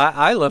 So it's.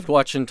 I loved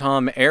watching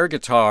Tom air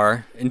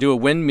guitar and do a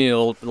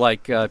windmill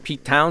like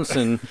Pete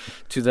Townsend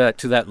to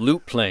that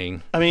loop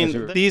playing. I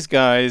mean, these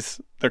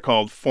guys. They're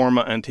called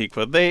Forma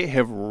Antiqua. They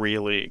have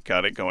really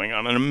got it going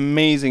on. An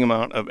amazing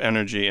amount of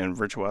energy and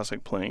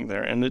virtuosic playing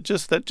there. And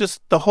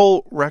the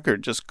whole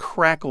record just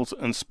crackles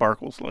and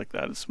sparkles like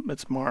that.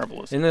 It's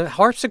marvelous. And the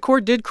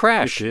harpsichord did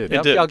crash. It did.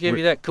 It did. I'll give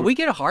you that. Could we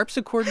get a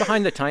harpsichord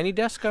behind the tiny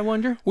desk, I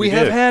wonder? We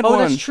have had one.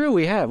 one. Oh, that's true.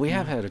 We have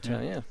had it.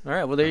 Yeah. All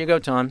right. Well, there you go,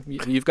 Tom.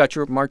 You've got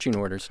your marching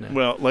orders now.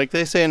 Well, like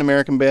they say in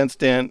American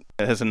Bandstand,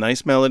 it has a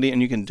nice melody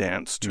and you can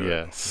dance to it.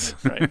 Yes.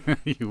 Right.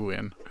 You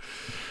win.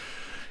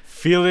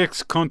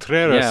 Felix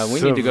Contreras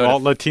we need to go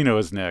of Latino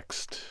is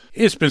next.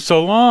 It's been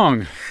so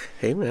long.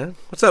 Hey, man.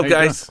 What's up,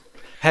 guys?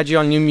 Had you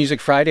on New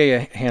Music Friday a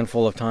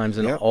handful of times,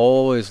 and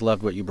always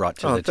loved what you brought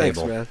to the thanks,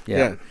 table. Man.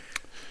 Yeah.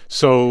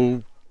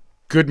 So,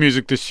 good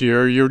music this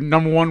year. Your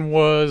number one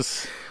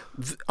was...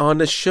 On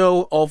the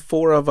show, all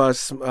 4 of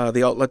us,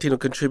 the Latino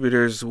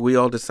contributors, we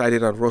all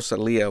decided on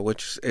Rosalia,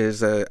 which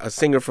is a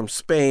singer from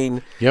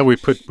Spain. Yeah, we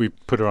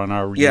put her on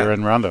our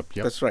year-end roundup.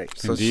 Yep. That's right.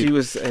 So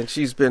Indeed.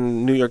 she's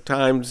been New York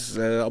Times,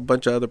 a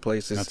bunch of other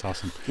places. That's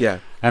awesome. Yeah.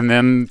 And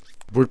then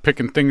we're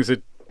picking things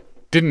that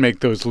didn't make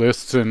those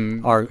lists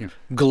and Our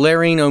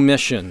glaring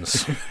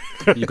omissions,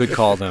 you could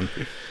call them.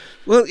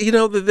 Well,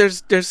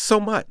 there's so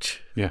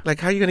much. Yeah. Like,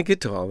 how are you going to get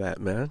to all that,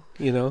 man?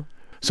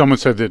 Someone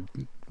said that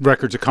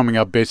records are coming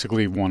out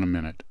basically 1 a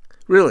minute.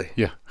 Really?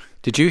 Yeah.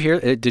 Did you hear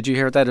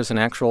that as an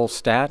actual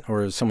stat,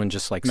 or is someone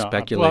just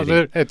speculating?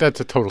 Well, that's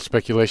a total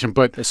speculation.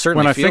 But it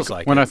certainly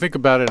when I think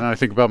about it and I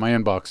think about my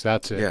inbox,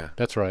 that's it. Yeah.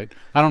 That's right.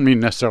 I don't mean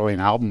necessarily an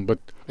album, but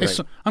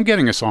I'm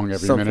getting a song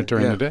every minute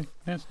during the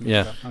day.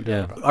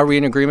 Yeah. Are we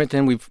in agreement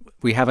then?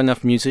 We have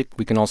enough music.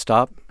 We can all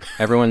stop.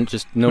 Everyone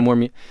just no more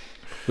music.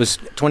 Was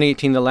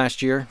 2018 the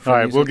last year? All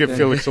right, we'll give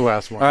Felix the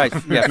last one. All right,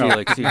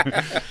 Felix. All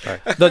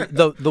right.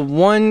 The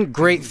one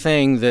great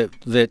thing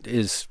that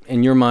is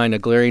in your mind a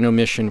glaring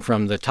omission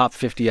from the top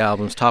 50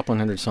 albums, top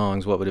 100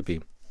 songs, what would it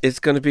be? It's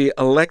going to be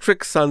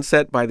Electric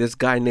Sunset by this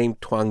guy named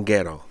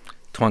Twangero.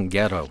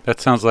 Twangero. That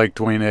sounds like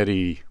Dwayne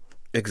Eddy.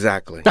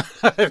 Exactly.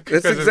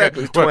 That's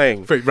exactly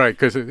twang. Right,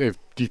 because if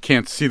you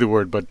can't see the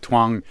word, but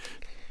twang, Twang.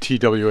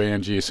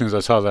 As soon as I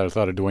saw that, I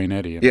thought of Dwayne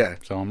Eddy. Yeah.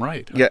 So I'm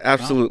right. Yeah,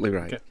 absolutely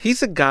right. Okay.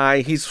 He's a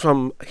guy, he's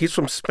from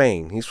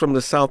Spain. He's from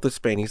the south of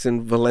Spain. He's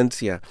in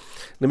Valencia.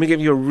 Let me give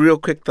you a real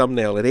quick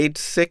thumbnail. At age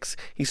 6,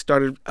 he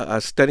started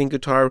studying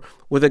guitar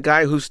with a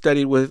guy who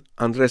studied with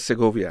Andres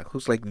Segovia,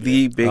 who's like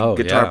the big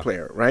guitar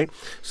player, right?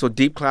 So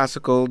deep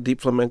classical, deep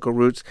flamenco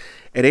roots.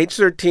 At age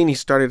 13, he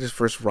started his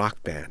first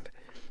rock band.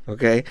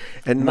 Okay,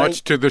 and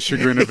much to the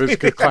chagrin of his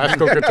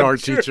classical guitar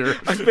teacher.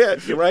 I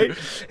bet, right?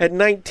 At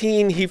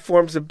 19, he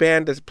forms a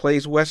band that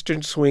plays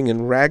Western swing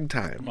and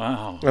ragtime.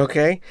 Wow.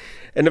 Okay,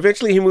 and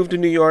eventually he moved to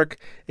New York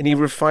and he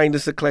refined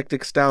this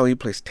eclectic style. He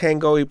plays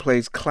tango, he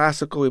plays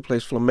classical, he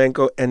plays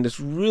flamenco, and this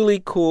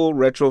really cool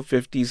retro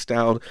 50s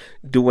styled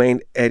Dwayne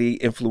Eddy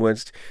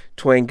influenced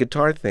twang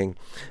guitar thing.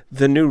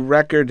 The new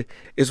record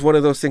is one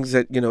of those things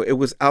that it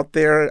was out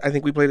there. I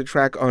think we played a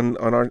track on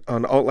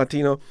Alt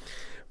Latino.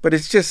 But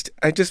it's just,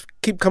 I just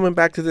keep coming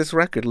back to this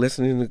record,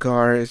 listening in the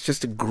car. It's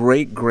just a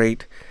great,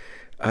 great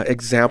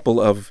example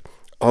of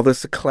all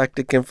this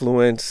eclectic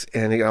influence,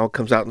 and it all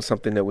comes out in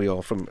something that we're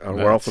all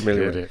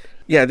familiar with.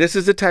 Yeah, this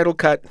is the title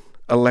cut,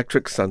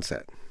 Electric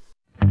Sunset.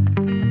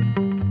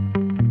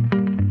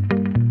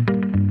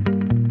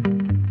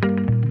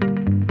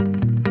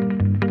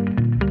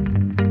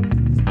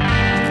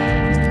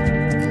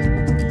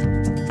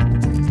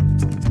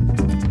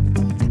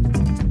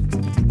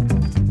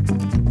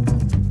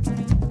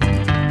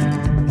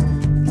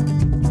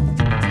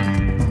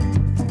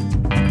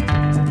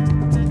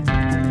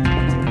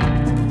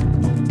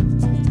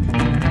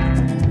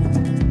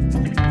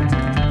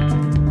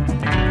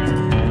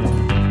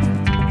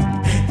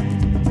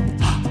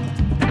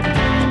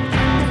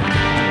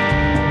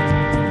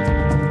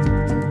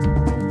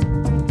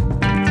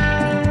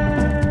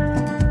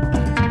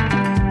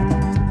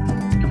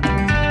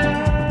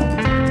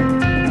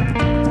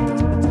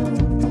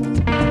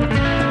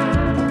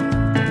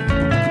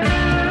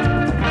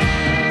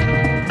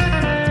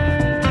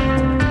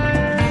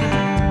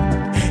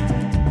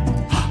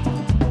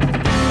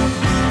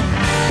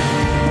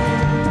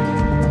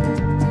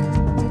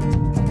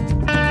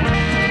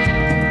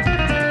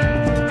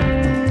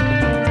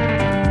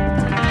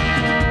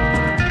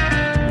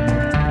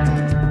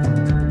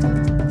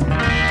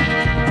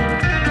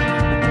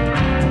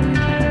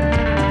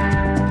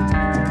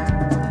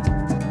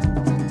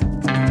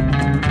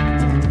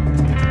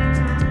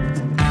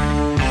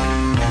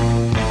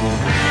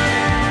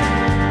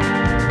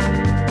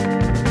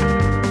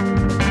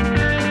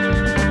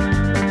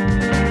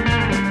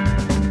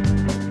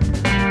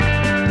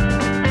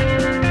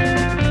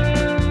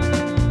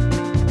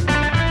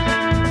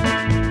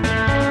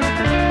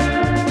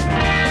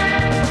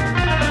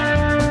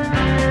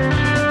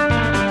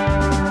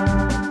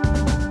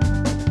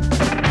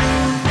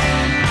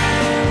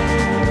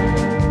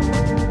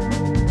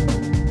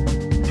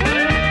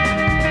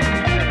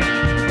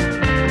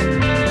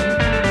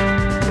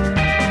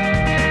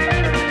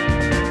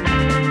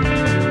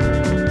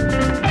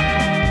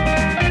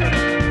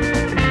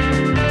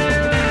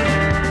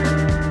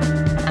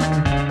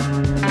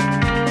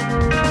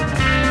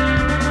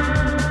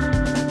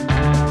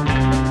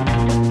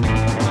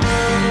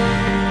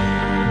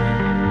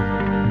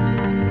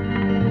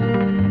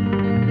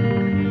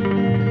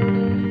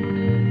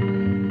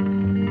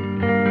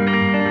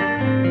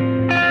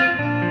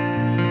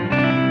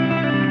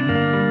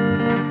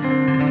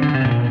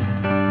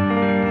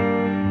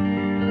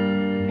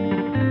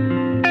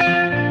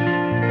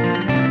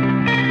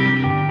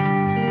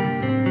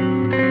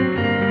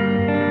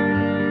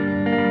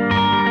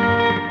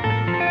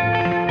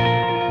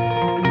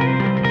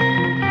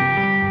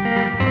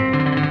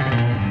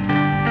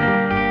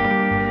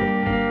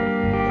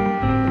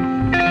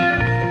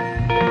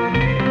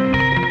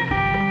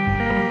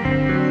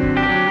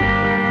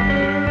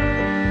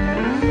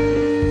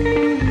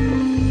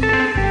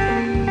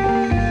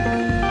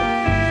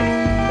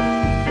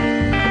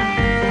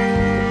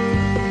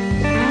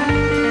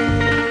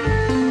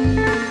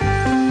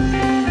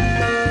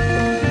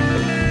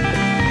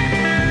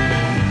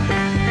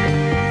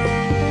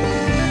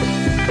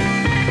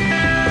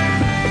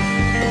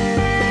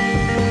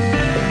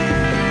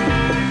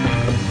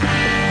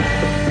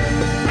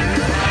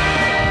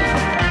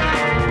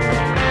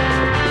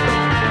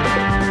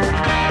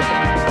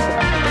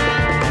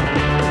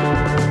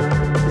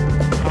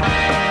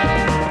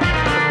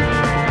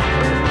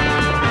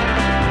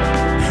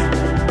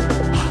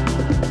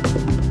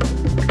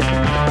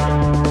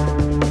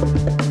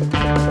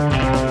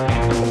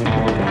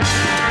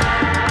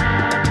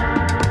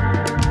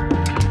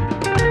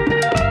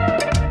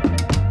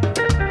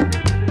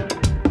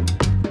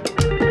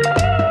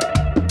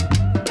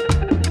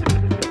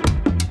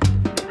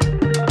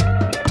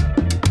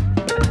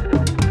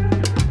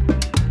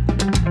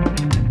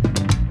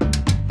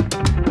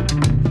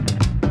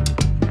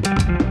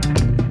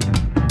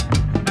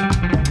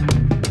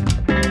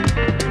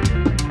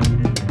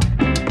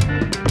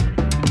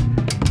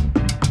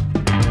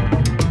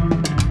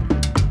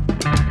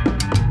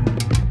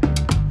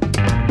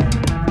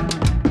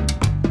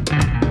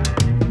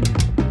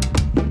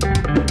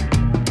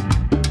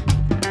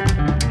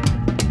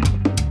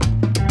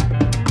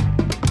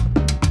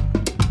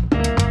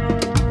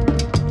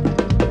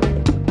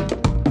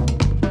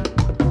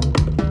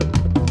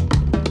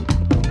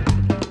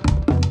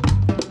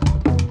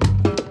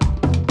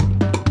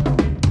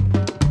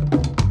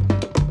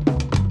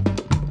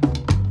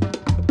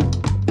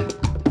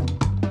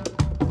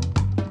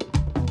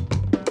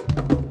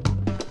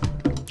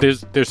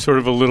 there's sort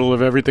of a little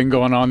of everything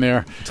going on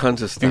there.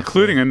 Tons of stuff.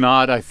 Including a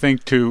nod, I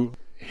think, to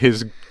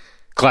his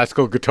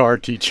classical guitar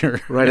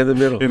teacher. Right in the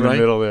middle. In the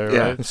middle there, Yeah.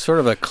 right? It's sort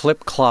of a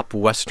clip-clop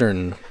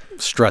Western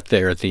strut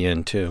there at the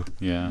end, too.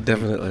 Yeah.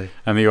 Definitely.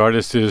 And the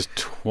artist is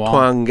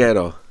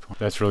Twangero.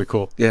 That's really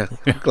cool. Yeah.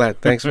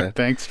 Glad. Thanks, man.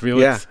 Thanks,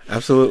 Felix. Yeah,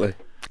 absolutely.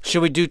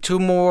 Should we do two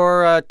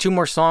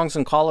more songs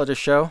and call it a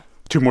show?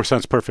 2 more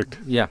sounds perfect.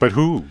 Yeah. But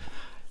who?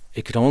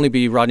 It could only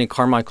be Rodney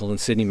Carmichael and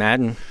Sidney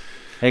Madden.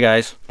 Hey,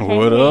 guys.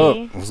 What up?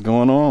 What's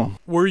going on?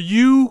 Were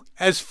you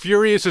as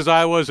furious as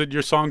I was that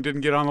your song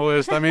didn't get on the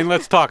list? I mean,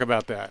 let's talk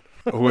about that.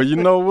 Well, you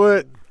know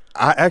what?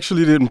 I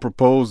actually didn't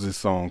propose this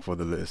song for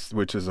the list,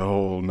 which is a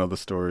whole nother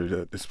story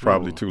that it's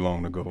probably too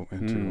long to go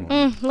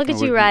into. Look at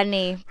you,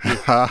 Rodney. You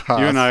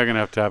and I are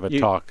going to have a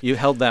talk. You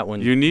held that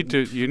one. You need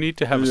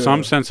to have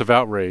some sense of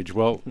outrage.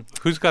 Well,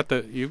 you've got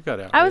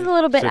outrage. I was a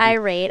little bit Sidney.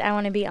 irate, I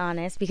want to be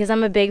honest, because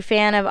I'm a big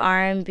fan of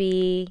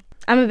R&B.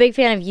 I'm a big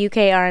fan of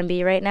UK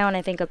R&B right now, and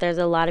I think that there's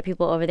a lot of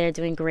people over there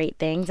doing great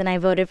things. And I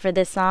voted for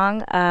this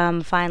song,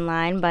 Fine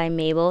Line by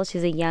Mabel.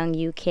 She's a young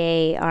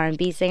UK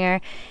R&B singer.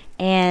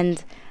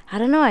 And I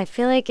don't know, I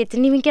feel like it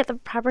didn't even get the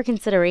proper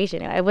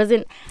consideration.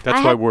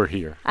 That's why we're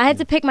here. I had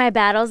to pick my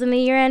battles in the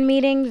year-end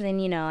meetings,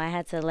 and, I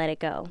had to let it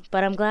go.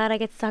 But I'm glad I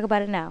get to talk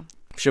about it now.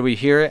 Should we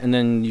hear it, and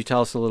then you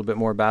tell us a little bit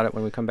more about it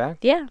when we come back?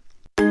 Yeah.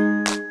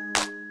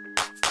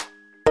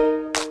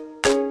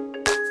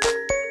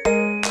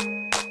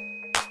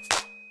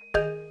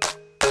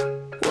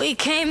 We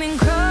came in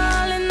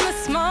crawling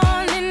this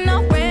morning,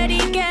 already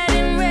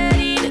getting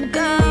ready to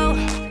go.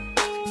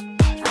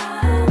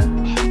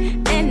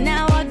 And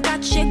now I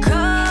got you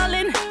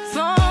calling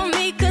for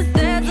me, 'cause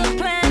there's a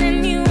plan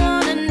and you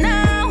wanna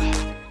know.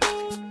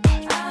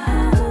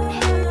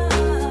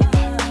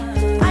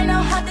 I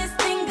know how this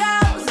thing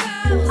goes.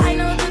 I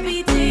know the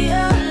beat to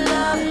your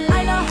love.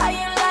 I know how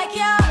you like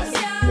yours.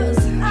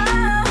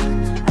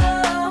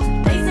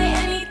 They say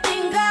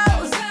anything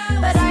goes,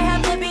 but I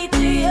have the beat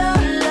to your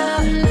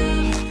love.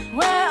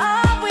 Where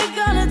are we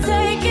gonna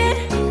take it?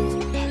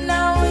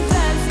 Now we're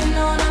dancing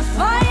on a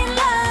fine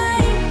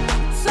line,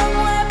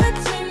 somewhere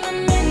between a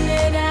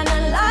minute and a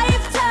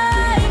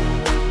lifetime.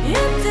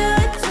 You do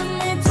it to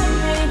me.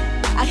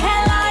 I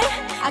can't lie,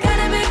 I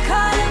gotta be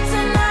caught up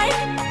tonight,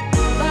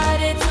 but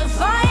it's a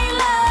fine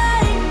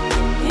line.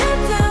 You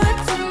do it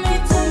to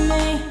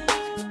me.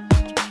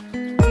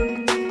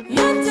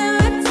 You do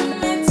it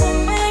to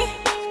me.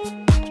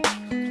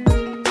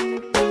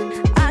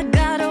 I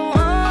got a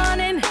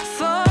warning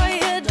for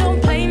you, don't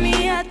play me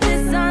at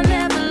this, I'll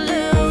never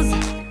lose.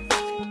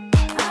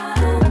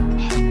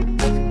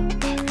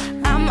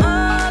 I'm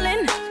all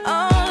in,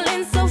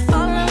 so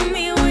follow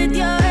me with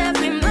your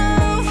every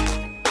move.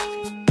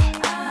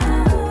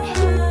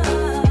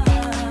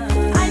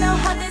 I know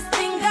how this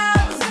thing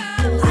goes.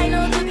 I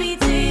know the beat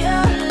to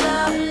your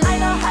love. I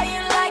know how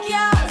you like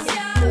yours.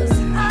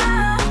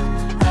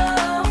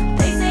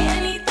 They say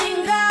anything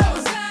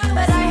goes,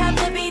 but I have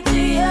the beat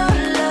to your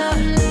love.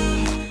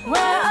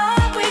 Where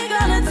are we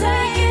gonna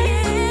take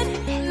it?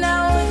 Now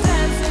we're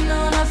dancing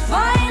on a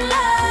fine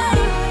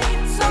line,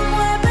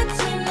 somewhere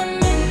between a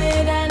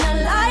minute and a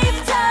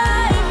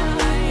lifetime.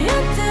 You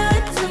do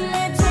it to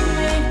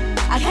me.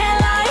 I can't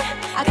lie,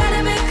 I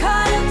gotta be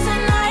caught up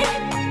tonight,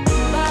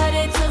 but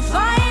it's a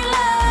fine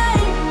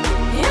line.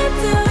 You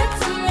do it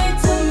to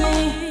me.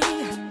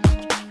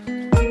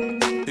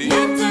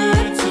 You do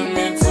it to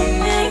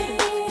me.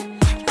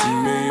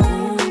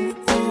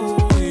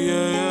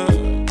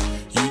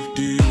 You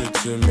do it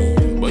to me,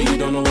 but you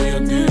don't know what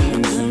you're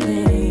doing to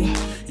me.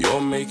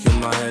 You're making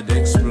my head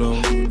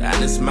explode,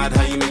 and it's mad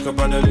how you make a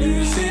brother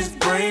lose his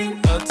brain.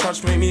 A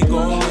touch made me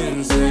go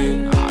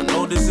insane. I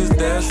know this is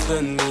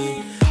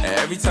destiny.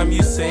 Every time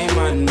you say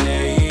my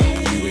name,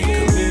 you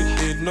ain't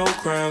committed no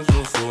crimes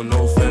before,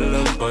 no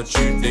felon, but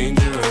you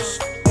dangerous.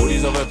 All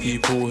these other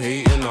people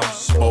hating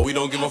us, but we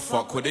don't give a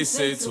fuck what they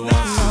say to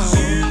us.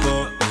 You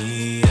got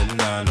me,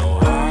 and I know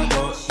I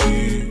got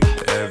you.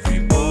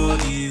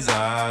 Everybody's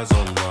eyes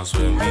on us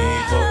when we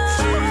got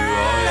through.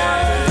 Oh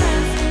yeah.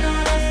 Dancing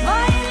on a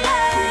fine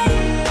line,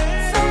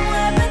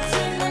 somewhere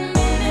between a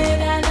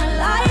minute and a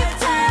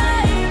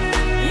lifetime.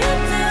 You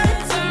do it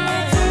to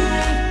me.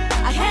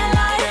 I can't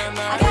lie,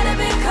 I gotta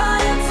be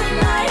caught up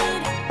tonight,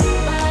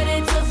 but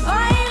it's a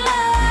fine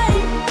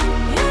line.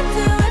 You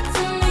do it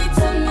to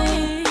me.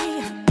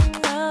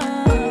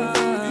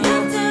 You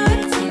do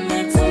it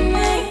to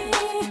me.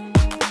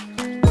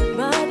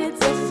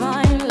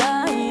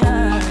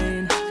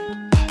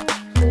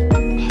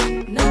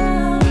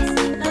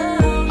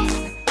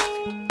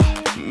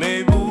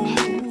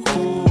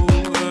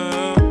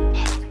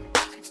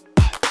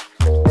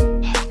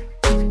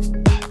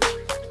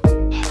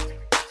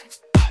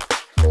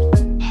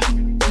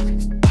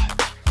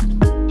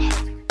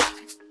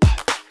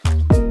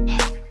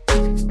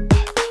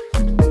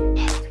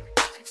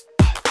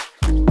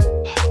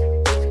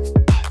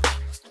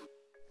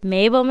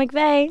 Mabel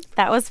McVeigh.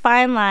 That was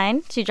Fine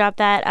Line. She dropped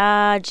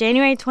that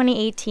January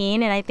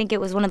 2018, and I think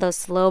it was one of those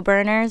slow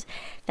burners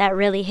that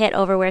really hit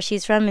over where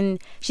she's from.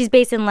 And she's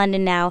based in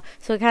London now,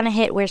 so it kind of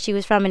hit where she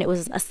was from, and it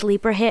was a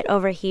sleeper hit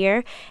over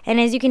here. And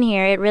as you can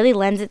hear, it really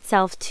lends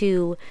itself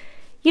to,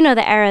 you know,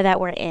 the era that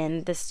we're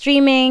in, the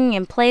streaming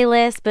and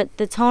playlists, but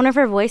the tone of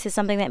her voice is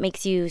something that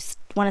makes you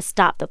want to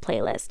stop the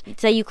playlist.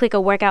 Say you click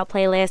a workout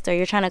playlist or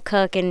you're trying to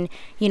cook and,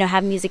 you know,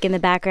 have music in the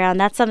background.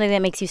 That's something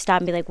that makes you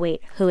stop and be like,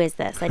 wait, who is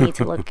this? I need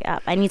to look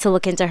up. I need to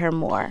look into her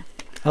more.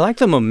 I like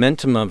the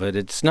momentum of it.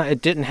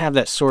 It didn't have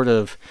that sort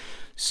of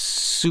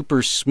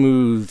super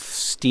smooth,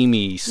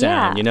 steamy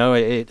sound, you know?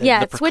 It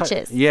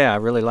switches. Yeah, I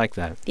really like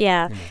that.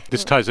 Yeah.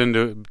 This ties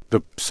into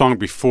the song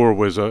before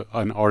was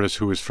an artist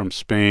who was from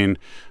Spain.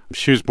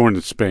 She was born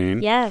in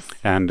Spain. Yes.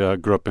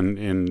 And grew up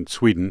in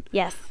Sweden.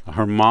 Yes.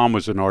 Her mom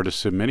was an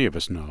artist that many of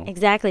us know.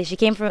 Exactly. She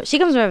comes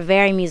from a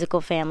very musical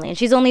family, and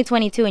she's only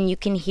 22, and you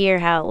can hear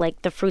how, like,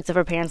 the fruits of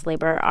her parents'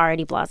 labor are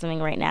already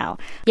blossoming right now.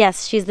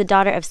 Yes, she's the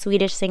daughter of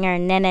Swedish singer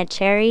Nene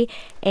Cherry,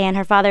 and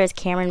her father is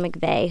Cameron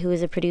McVeigh, who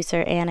is a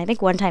producer and I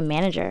think one-time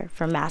manager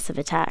for Massive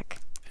Attack.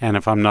 And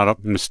if I'm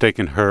not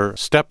mistaken, her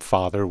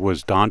stepfather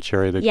was Don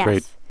Cherry, the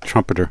great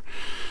trumpeter,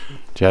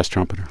 jazz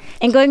trumpeter.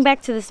 And going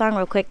back to the song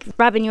real quick,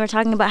 Robin, you were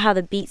talking about how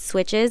the beat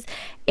switches,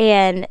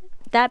 and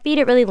that beat,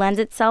 it really lends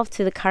itself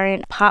to the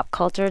current pop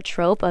culture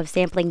trope of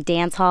sampling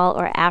dancehall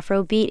or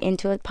Afro beat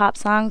into a pop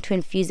song to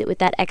infuse it with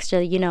that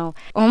extra, you know,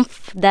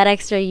 oomph, that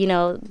extra, you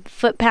know,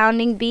 foot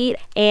pounding beat.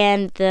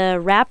 And the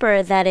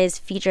rapper that is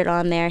featured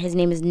on there, his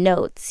name is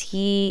Notes.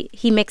 He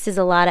mixes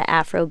a lot of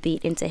Afro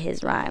beat into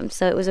his rhymes,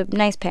 so it was a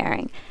nice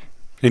pairing.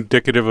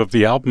 Indicative of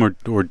the album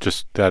or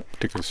just that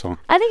particular song?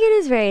 I think it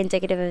is very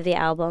indicative of the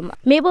album.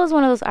 Mabel is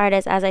one of those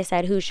artists, as I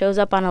said, who shows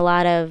up on a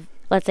lot of,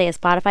 let's say, a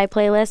Spotify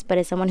playlist, but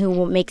is someone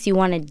who makes you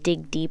want to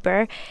dig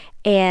deeper.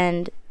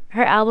 And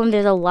her album,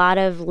 there's a lot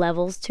of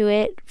levels to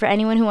it. For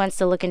anyone who wants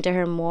to look into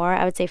her more,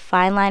 I would say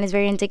Fine Line is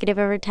very indicative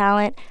of her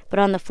talent. But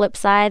on the flip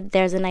side,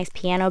 there's a nice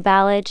piano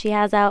ballad she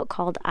has out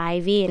called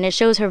Ivy, and it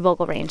shows her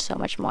vocal range so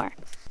much more.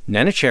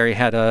 Nene Cherry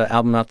had an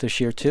album out this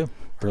year, too.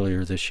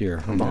 Earlier this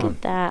year. Look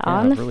at that.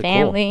 On the really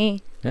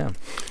family. Cool.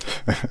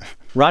 Yeah.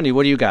 Rodney,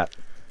 what do you got?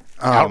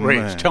 Outrage.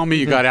 Man. Tell me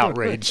you got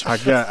outrage. I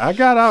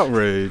got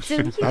outrage.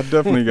 I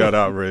definitely got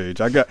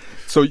outrage.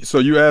 So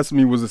you asked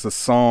me, was this a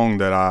song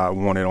that I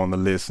wanted on the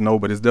list? No,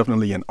 but it's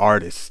definitely an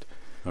artist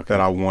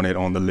that I wanted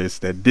on the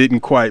list that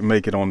didn't quite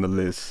make it on the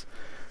list.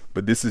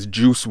 But this is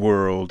Juice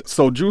WRLD.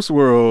 So Juice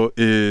WRLD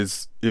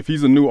is, if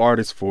he's a new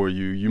artist for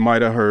you, you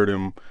might have heard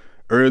him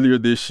earlier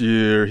this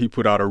year. He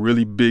put out a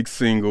really big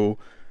single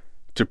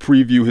to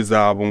preview his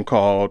album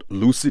called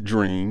Lucid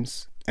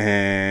Dreams.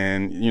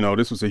 And, you know,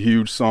 this was a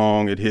huge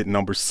song. It hit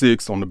number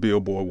 6 on the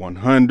Billboard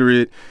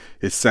 100.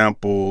 It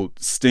sampled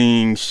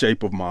Sting's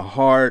Shape of My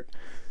Heart.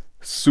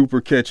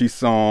 Super catchy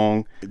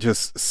song,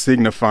 just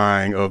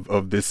signifying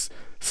of this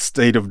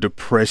state of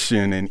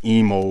depression and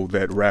emo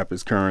that rap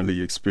is currently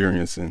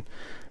experiencing.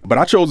 But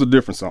I chose a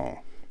different song.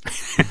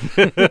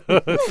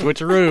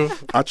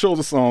 Switcheroo. I chose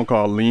a song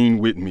called Lean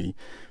With Me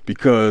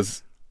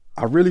because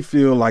I really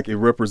feel like it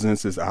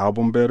represents his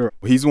album better.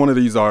 He's one of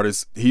these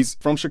artists. He's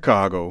from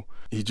Chicago.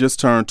 He just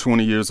turned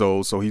 20 years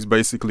old, so he's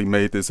basically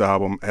made this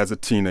album as a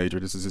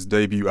teenager. This is his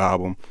debut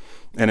album.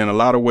 And in a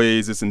lot of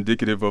ways, it's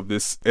indicative of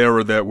this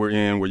era that we're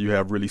in where you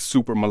have really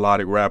super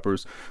melodic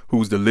rappers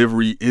whose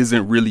delivery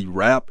isn't really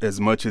rap as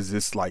much as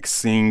it's like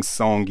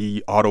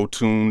sing-songy,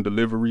 auto-tune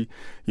delivery.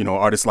 You know,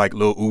 artists like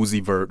Lil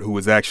Uzi Vert, who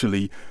is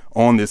actually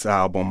on this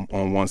album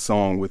on one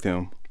song with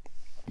him.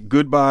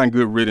 Goodbye and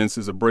Good Riddance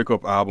is a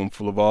breakup album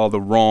full of all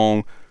the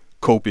wrong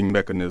coping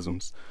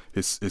mechanisms.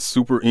 It's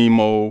super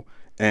emo,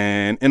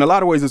 and in a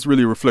lot of ways it's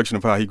really a reflection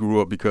of how he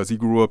grew up, because he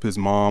grew up, his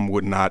mom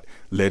would not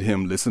let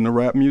him listen to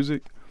rap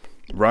music,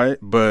 right?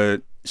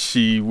 But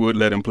she would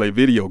let him play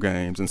video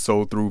games, and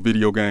so through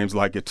video games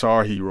like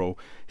Guitar Hero,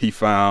 he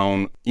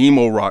found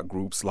emo rock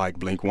groups like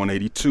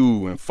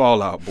Blink-182 and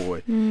Fall Out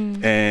Boy.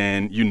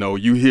 And, you know,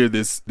 you hear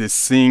this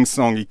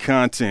sing-songy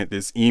content,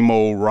 this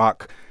emo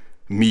rock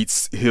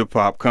meets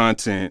hip-hop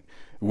content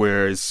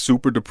where it's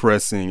super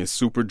depressing, it's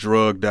super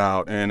drugged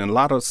out, and in a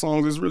lot of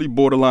songs it's really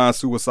borderline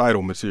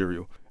suicidal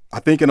material. I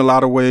think in a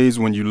lot of ways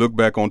when you look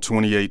back on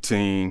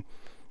 2018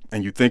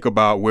 and you think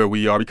about where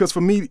we are, because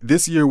for me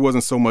this year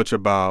wasn't so much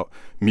about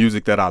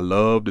music that I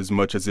loved as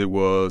much as it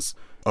was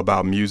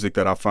about music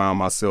that I found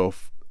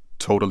myself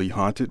totally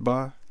haunted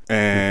by.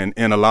 And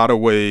in a lot of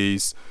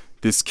ways,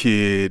 this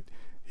kid,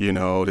 you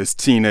know, this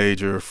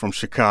teenager from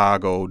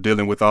Chicago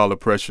dealing with all the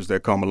pressures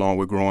that come along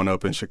with growing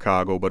up in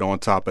Chicago, but on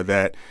top of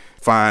that,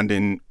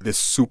 finding this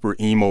super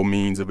emo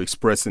means of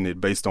expressing it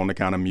based on the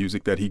kind of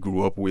music that he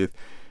grew up with.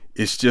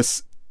 It's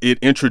just, it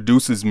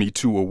introduces me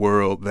to a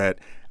world that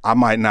I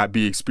might not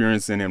be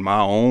experiencing in my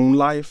own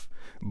life,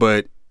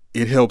 but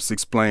it helps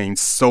explain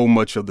so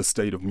much of the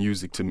state of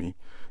music to me.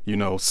 You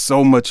know,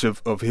 so much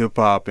of hip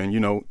hop, and, you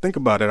know, think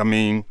about it. I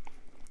mean,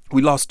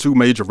 we lost 2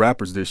 major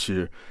rappers this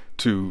year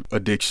to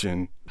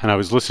addiction. And I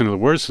was listening to the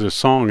words of this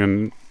song,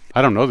 and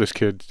I don't know this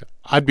kid.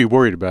 I'd be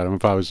worried about him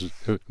if I was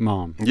a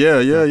mom. Yeah.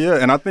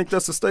 And I think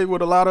that's the state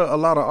with a lot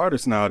of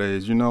artists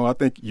nowadays. You know, I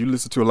think you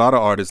listen to a lot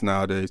of artists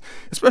nowadays,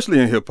 especially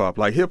in hip hop.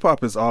 Like hip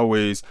hop has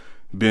always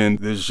been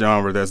this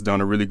genre that's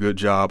done a really good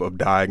job of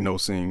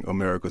diagnosing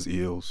America's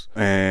ills.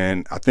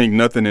 And I think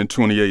nothing in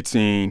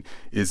 2018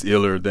 is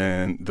iller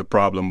than the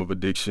problem of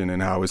addiction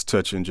and how it's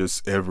touching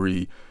just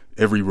every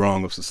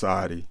rung of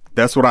society.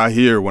 That's what I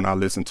hear when I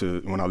listen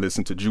to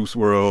Juice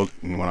WRLD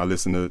and when I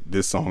listen to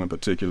this song in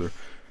particular.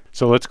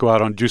 So let's go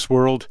out on Juice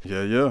WRLD.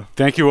 Yeah.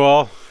 Thank you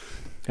all.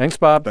 Thanks,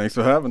 Bob. Thanks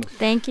for having us.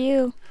 Thank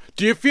you.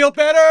 Do you feel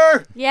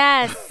better?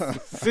 Yes.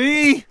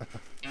 See?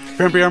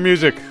 For NPR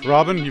Music.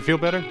 Robin, you feel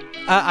better?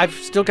 I've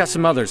still got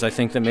some others I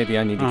think that maybe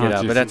I need to get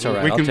out, but that's all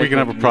right. We can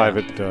have a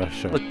private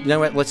show. You know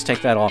what? Let's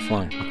take that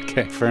offline.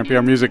 Okay. For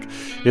NPR Music,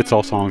 it's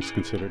All Songs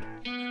Considered.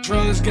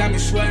 Drugs got me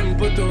sweating,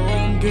 but the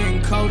room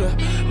getting colder.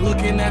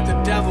 Looking at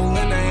the devil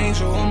and the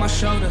angel on my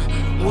shoulder.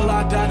 Will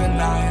I die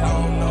tonight?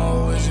 I don't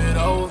know, is it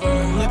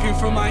over? Looking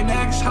for my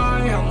next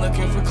high, I'm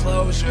looking for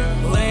closure.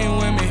 Laying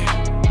with me,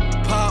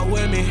 pop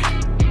with me,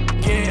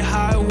 get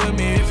high with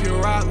me if you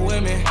rock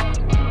with me.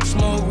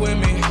 Smoke with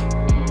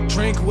me,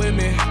 drink with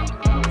me.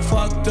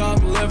 Fucked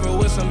up liver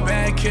with some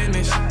bad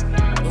kidneys.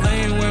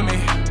 Laying with me,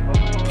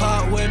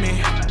 pop with me,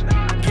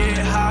 get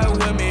high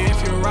with me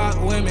if you rock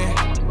with me.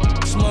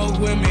 Smoke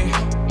with me,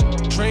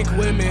 drink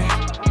with me.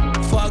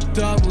 Fucked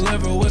up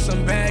liver with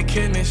some bad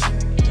kidneys.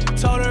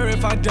 Told her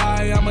if I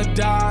die, I'ma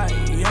die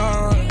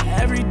young.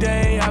 Every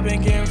day I've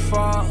been getting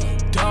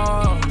fucked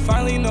up.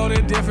 Finally know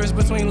the difference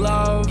between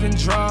love and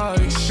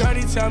drugs.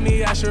 Shorty tell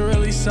me I should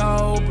really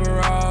sober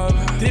up.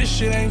 This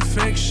shit ain't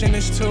fiction,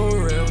 it's too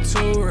real,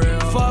 too real.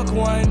 Fuck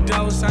one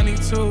dose, I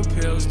need two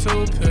pills.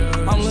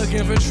 I'm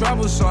looking for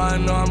trouble, so I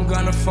know I'm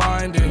gonna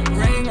find it.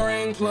 Ring,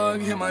 ring,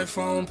 plug, hit my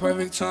phone,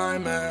 perfect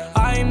time, man.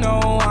 I know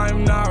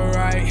I'm not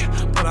right,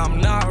 but I'm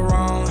not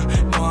wrong.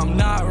 No, I'm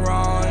not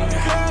wrong.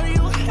 Girl,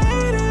 you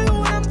hate it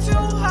when I'm too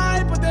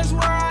high, but that's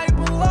where I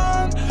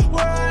belong,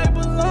 where I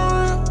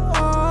belong.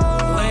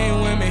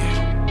 Lane with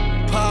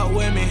me, pop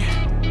with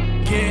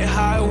me, get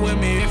high with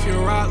me if you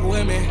rock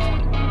with me.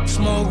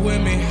 Smoke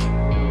with me,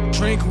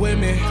 drink with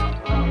me.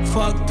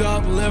 Fucked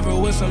up liver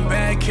with some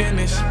bad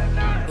kidneys.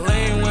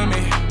 Lane with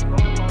me,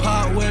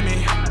 pop with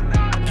me,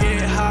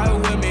 get high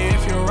with me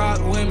if you rock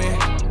with me.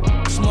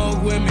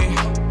 Smoke with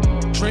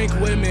me, drink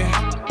with me.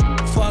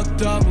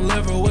 Fucked up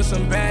liver with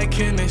some bad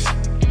kidneys.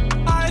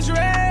 Eyes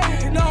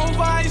red, no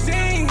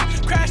Visine.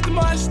 Crashed the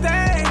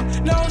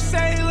Mustang, no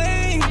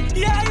saline.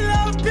 Yeah,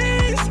 I love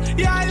peace,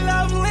 yeah, I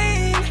love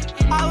lean.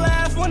 I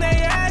laugh when they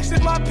ask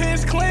if my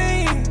piss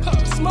clean.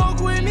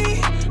 Smoke with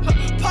me,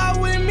 pop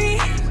with me.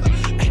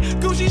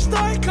 Gucci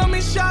store, come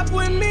and shop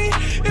with me.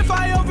 If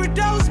I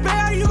overdose,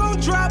 babe, you gon'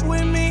 drop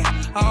with me.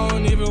 I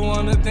don't even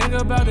wanna think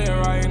about it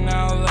right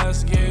now.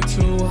 Let's get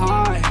too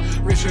high,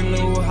 reach a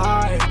new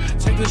high.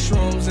 Take the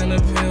shrooms and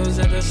the pills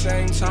at the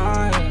same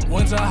time.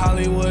 Went to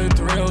Hollywood,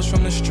 thrills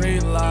from the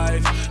street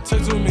life.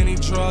 Took too many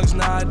drugs,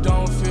 now I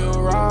don't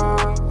feel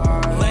right.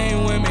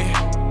 Lane with me,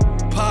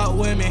 pop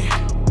with me,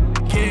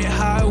 get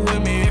high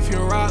with me if you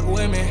rock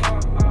with me.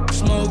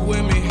 Smoke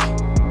with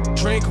me,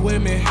 drink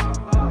with me.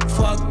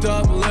 Fucked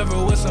up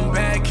liver with some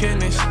bad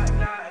kidneys.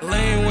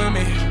 Lane with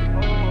me,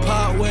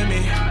 pop with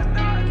me,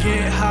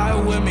 get high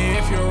with me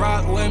if you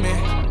rock with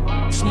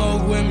me.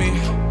 Smoke with me,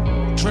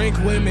 drink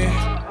with me.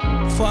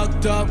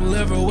 Fucked up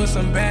liver with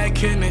some bad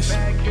kidneys.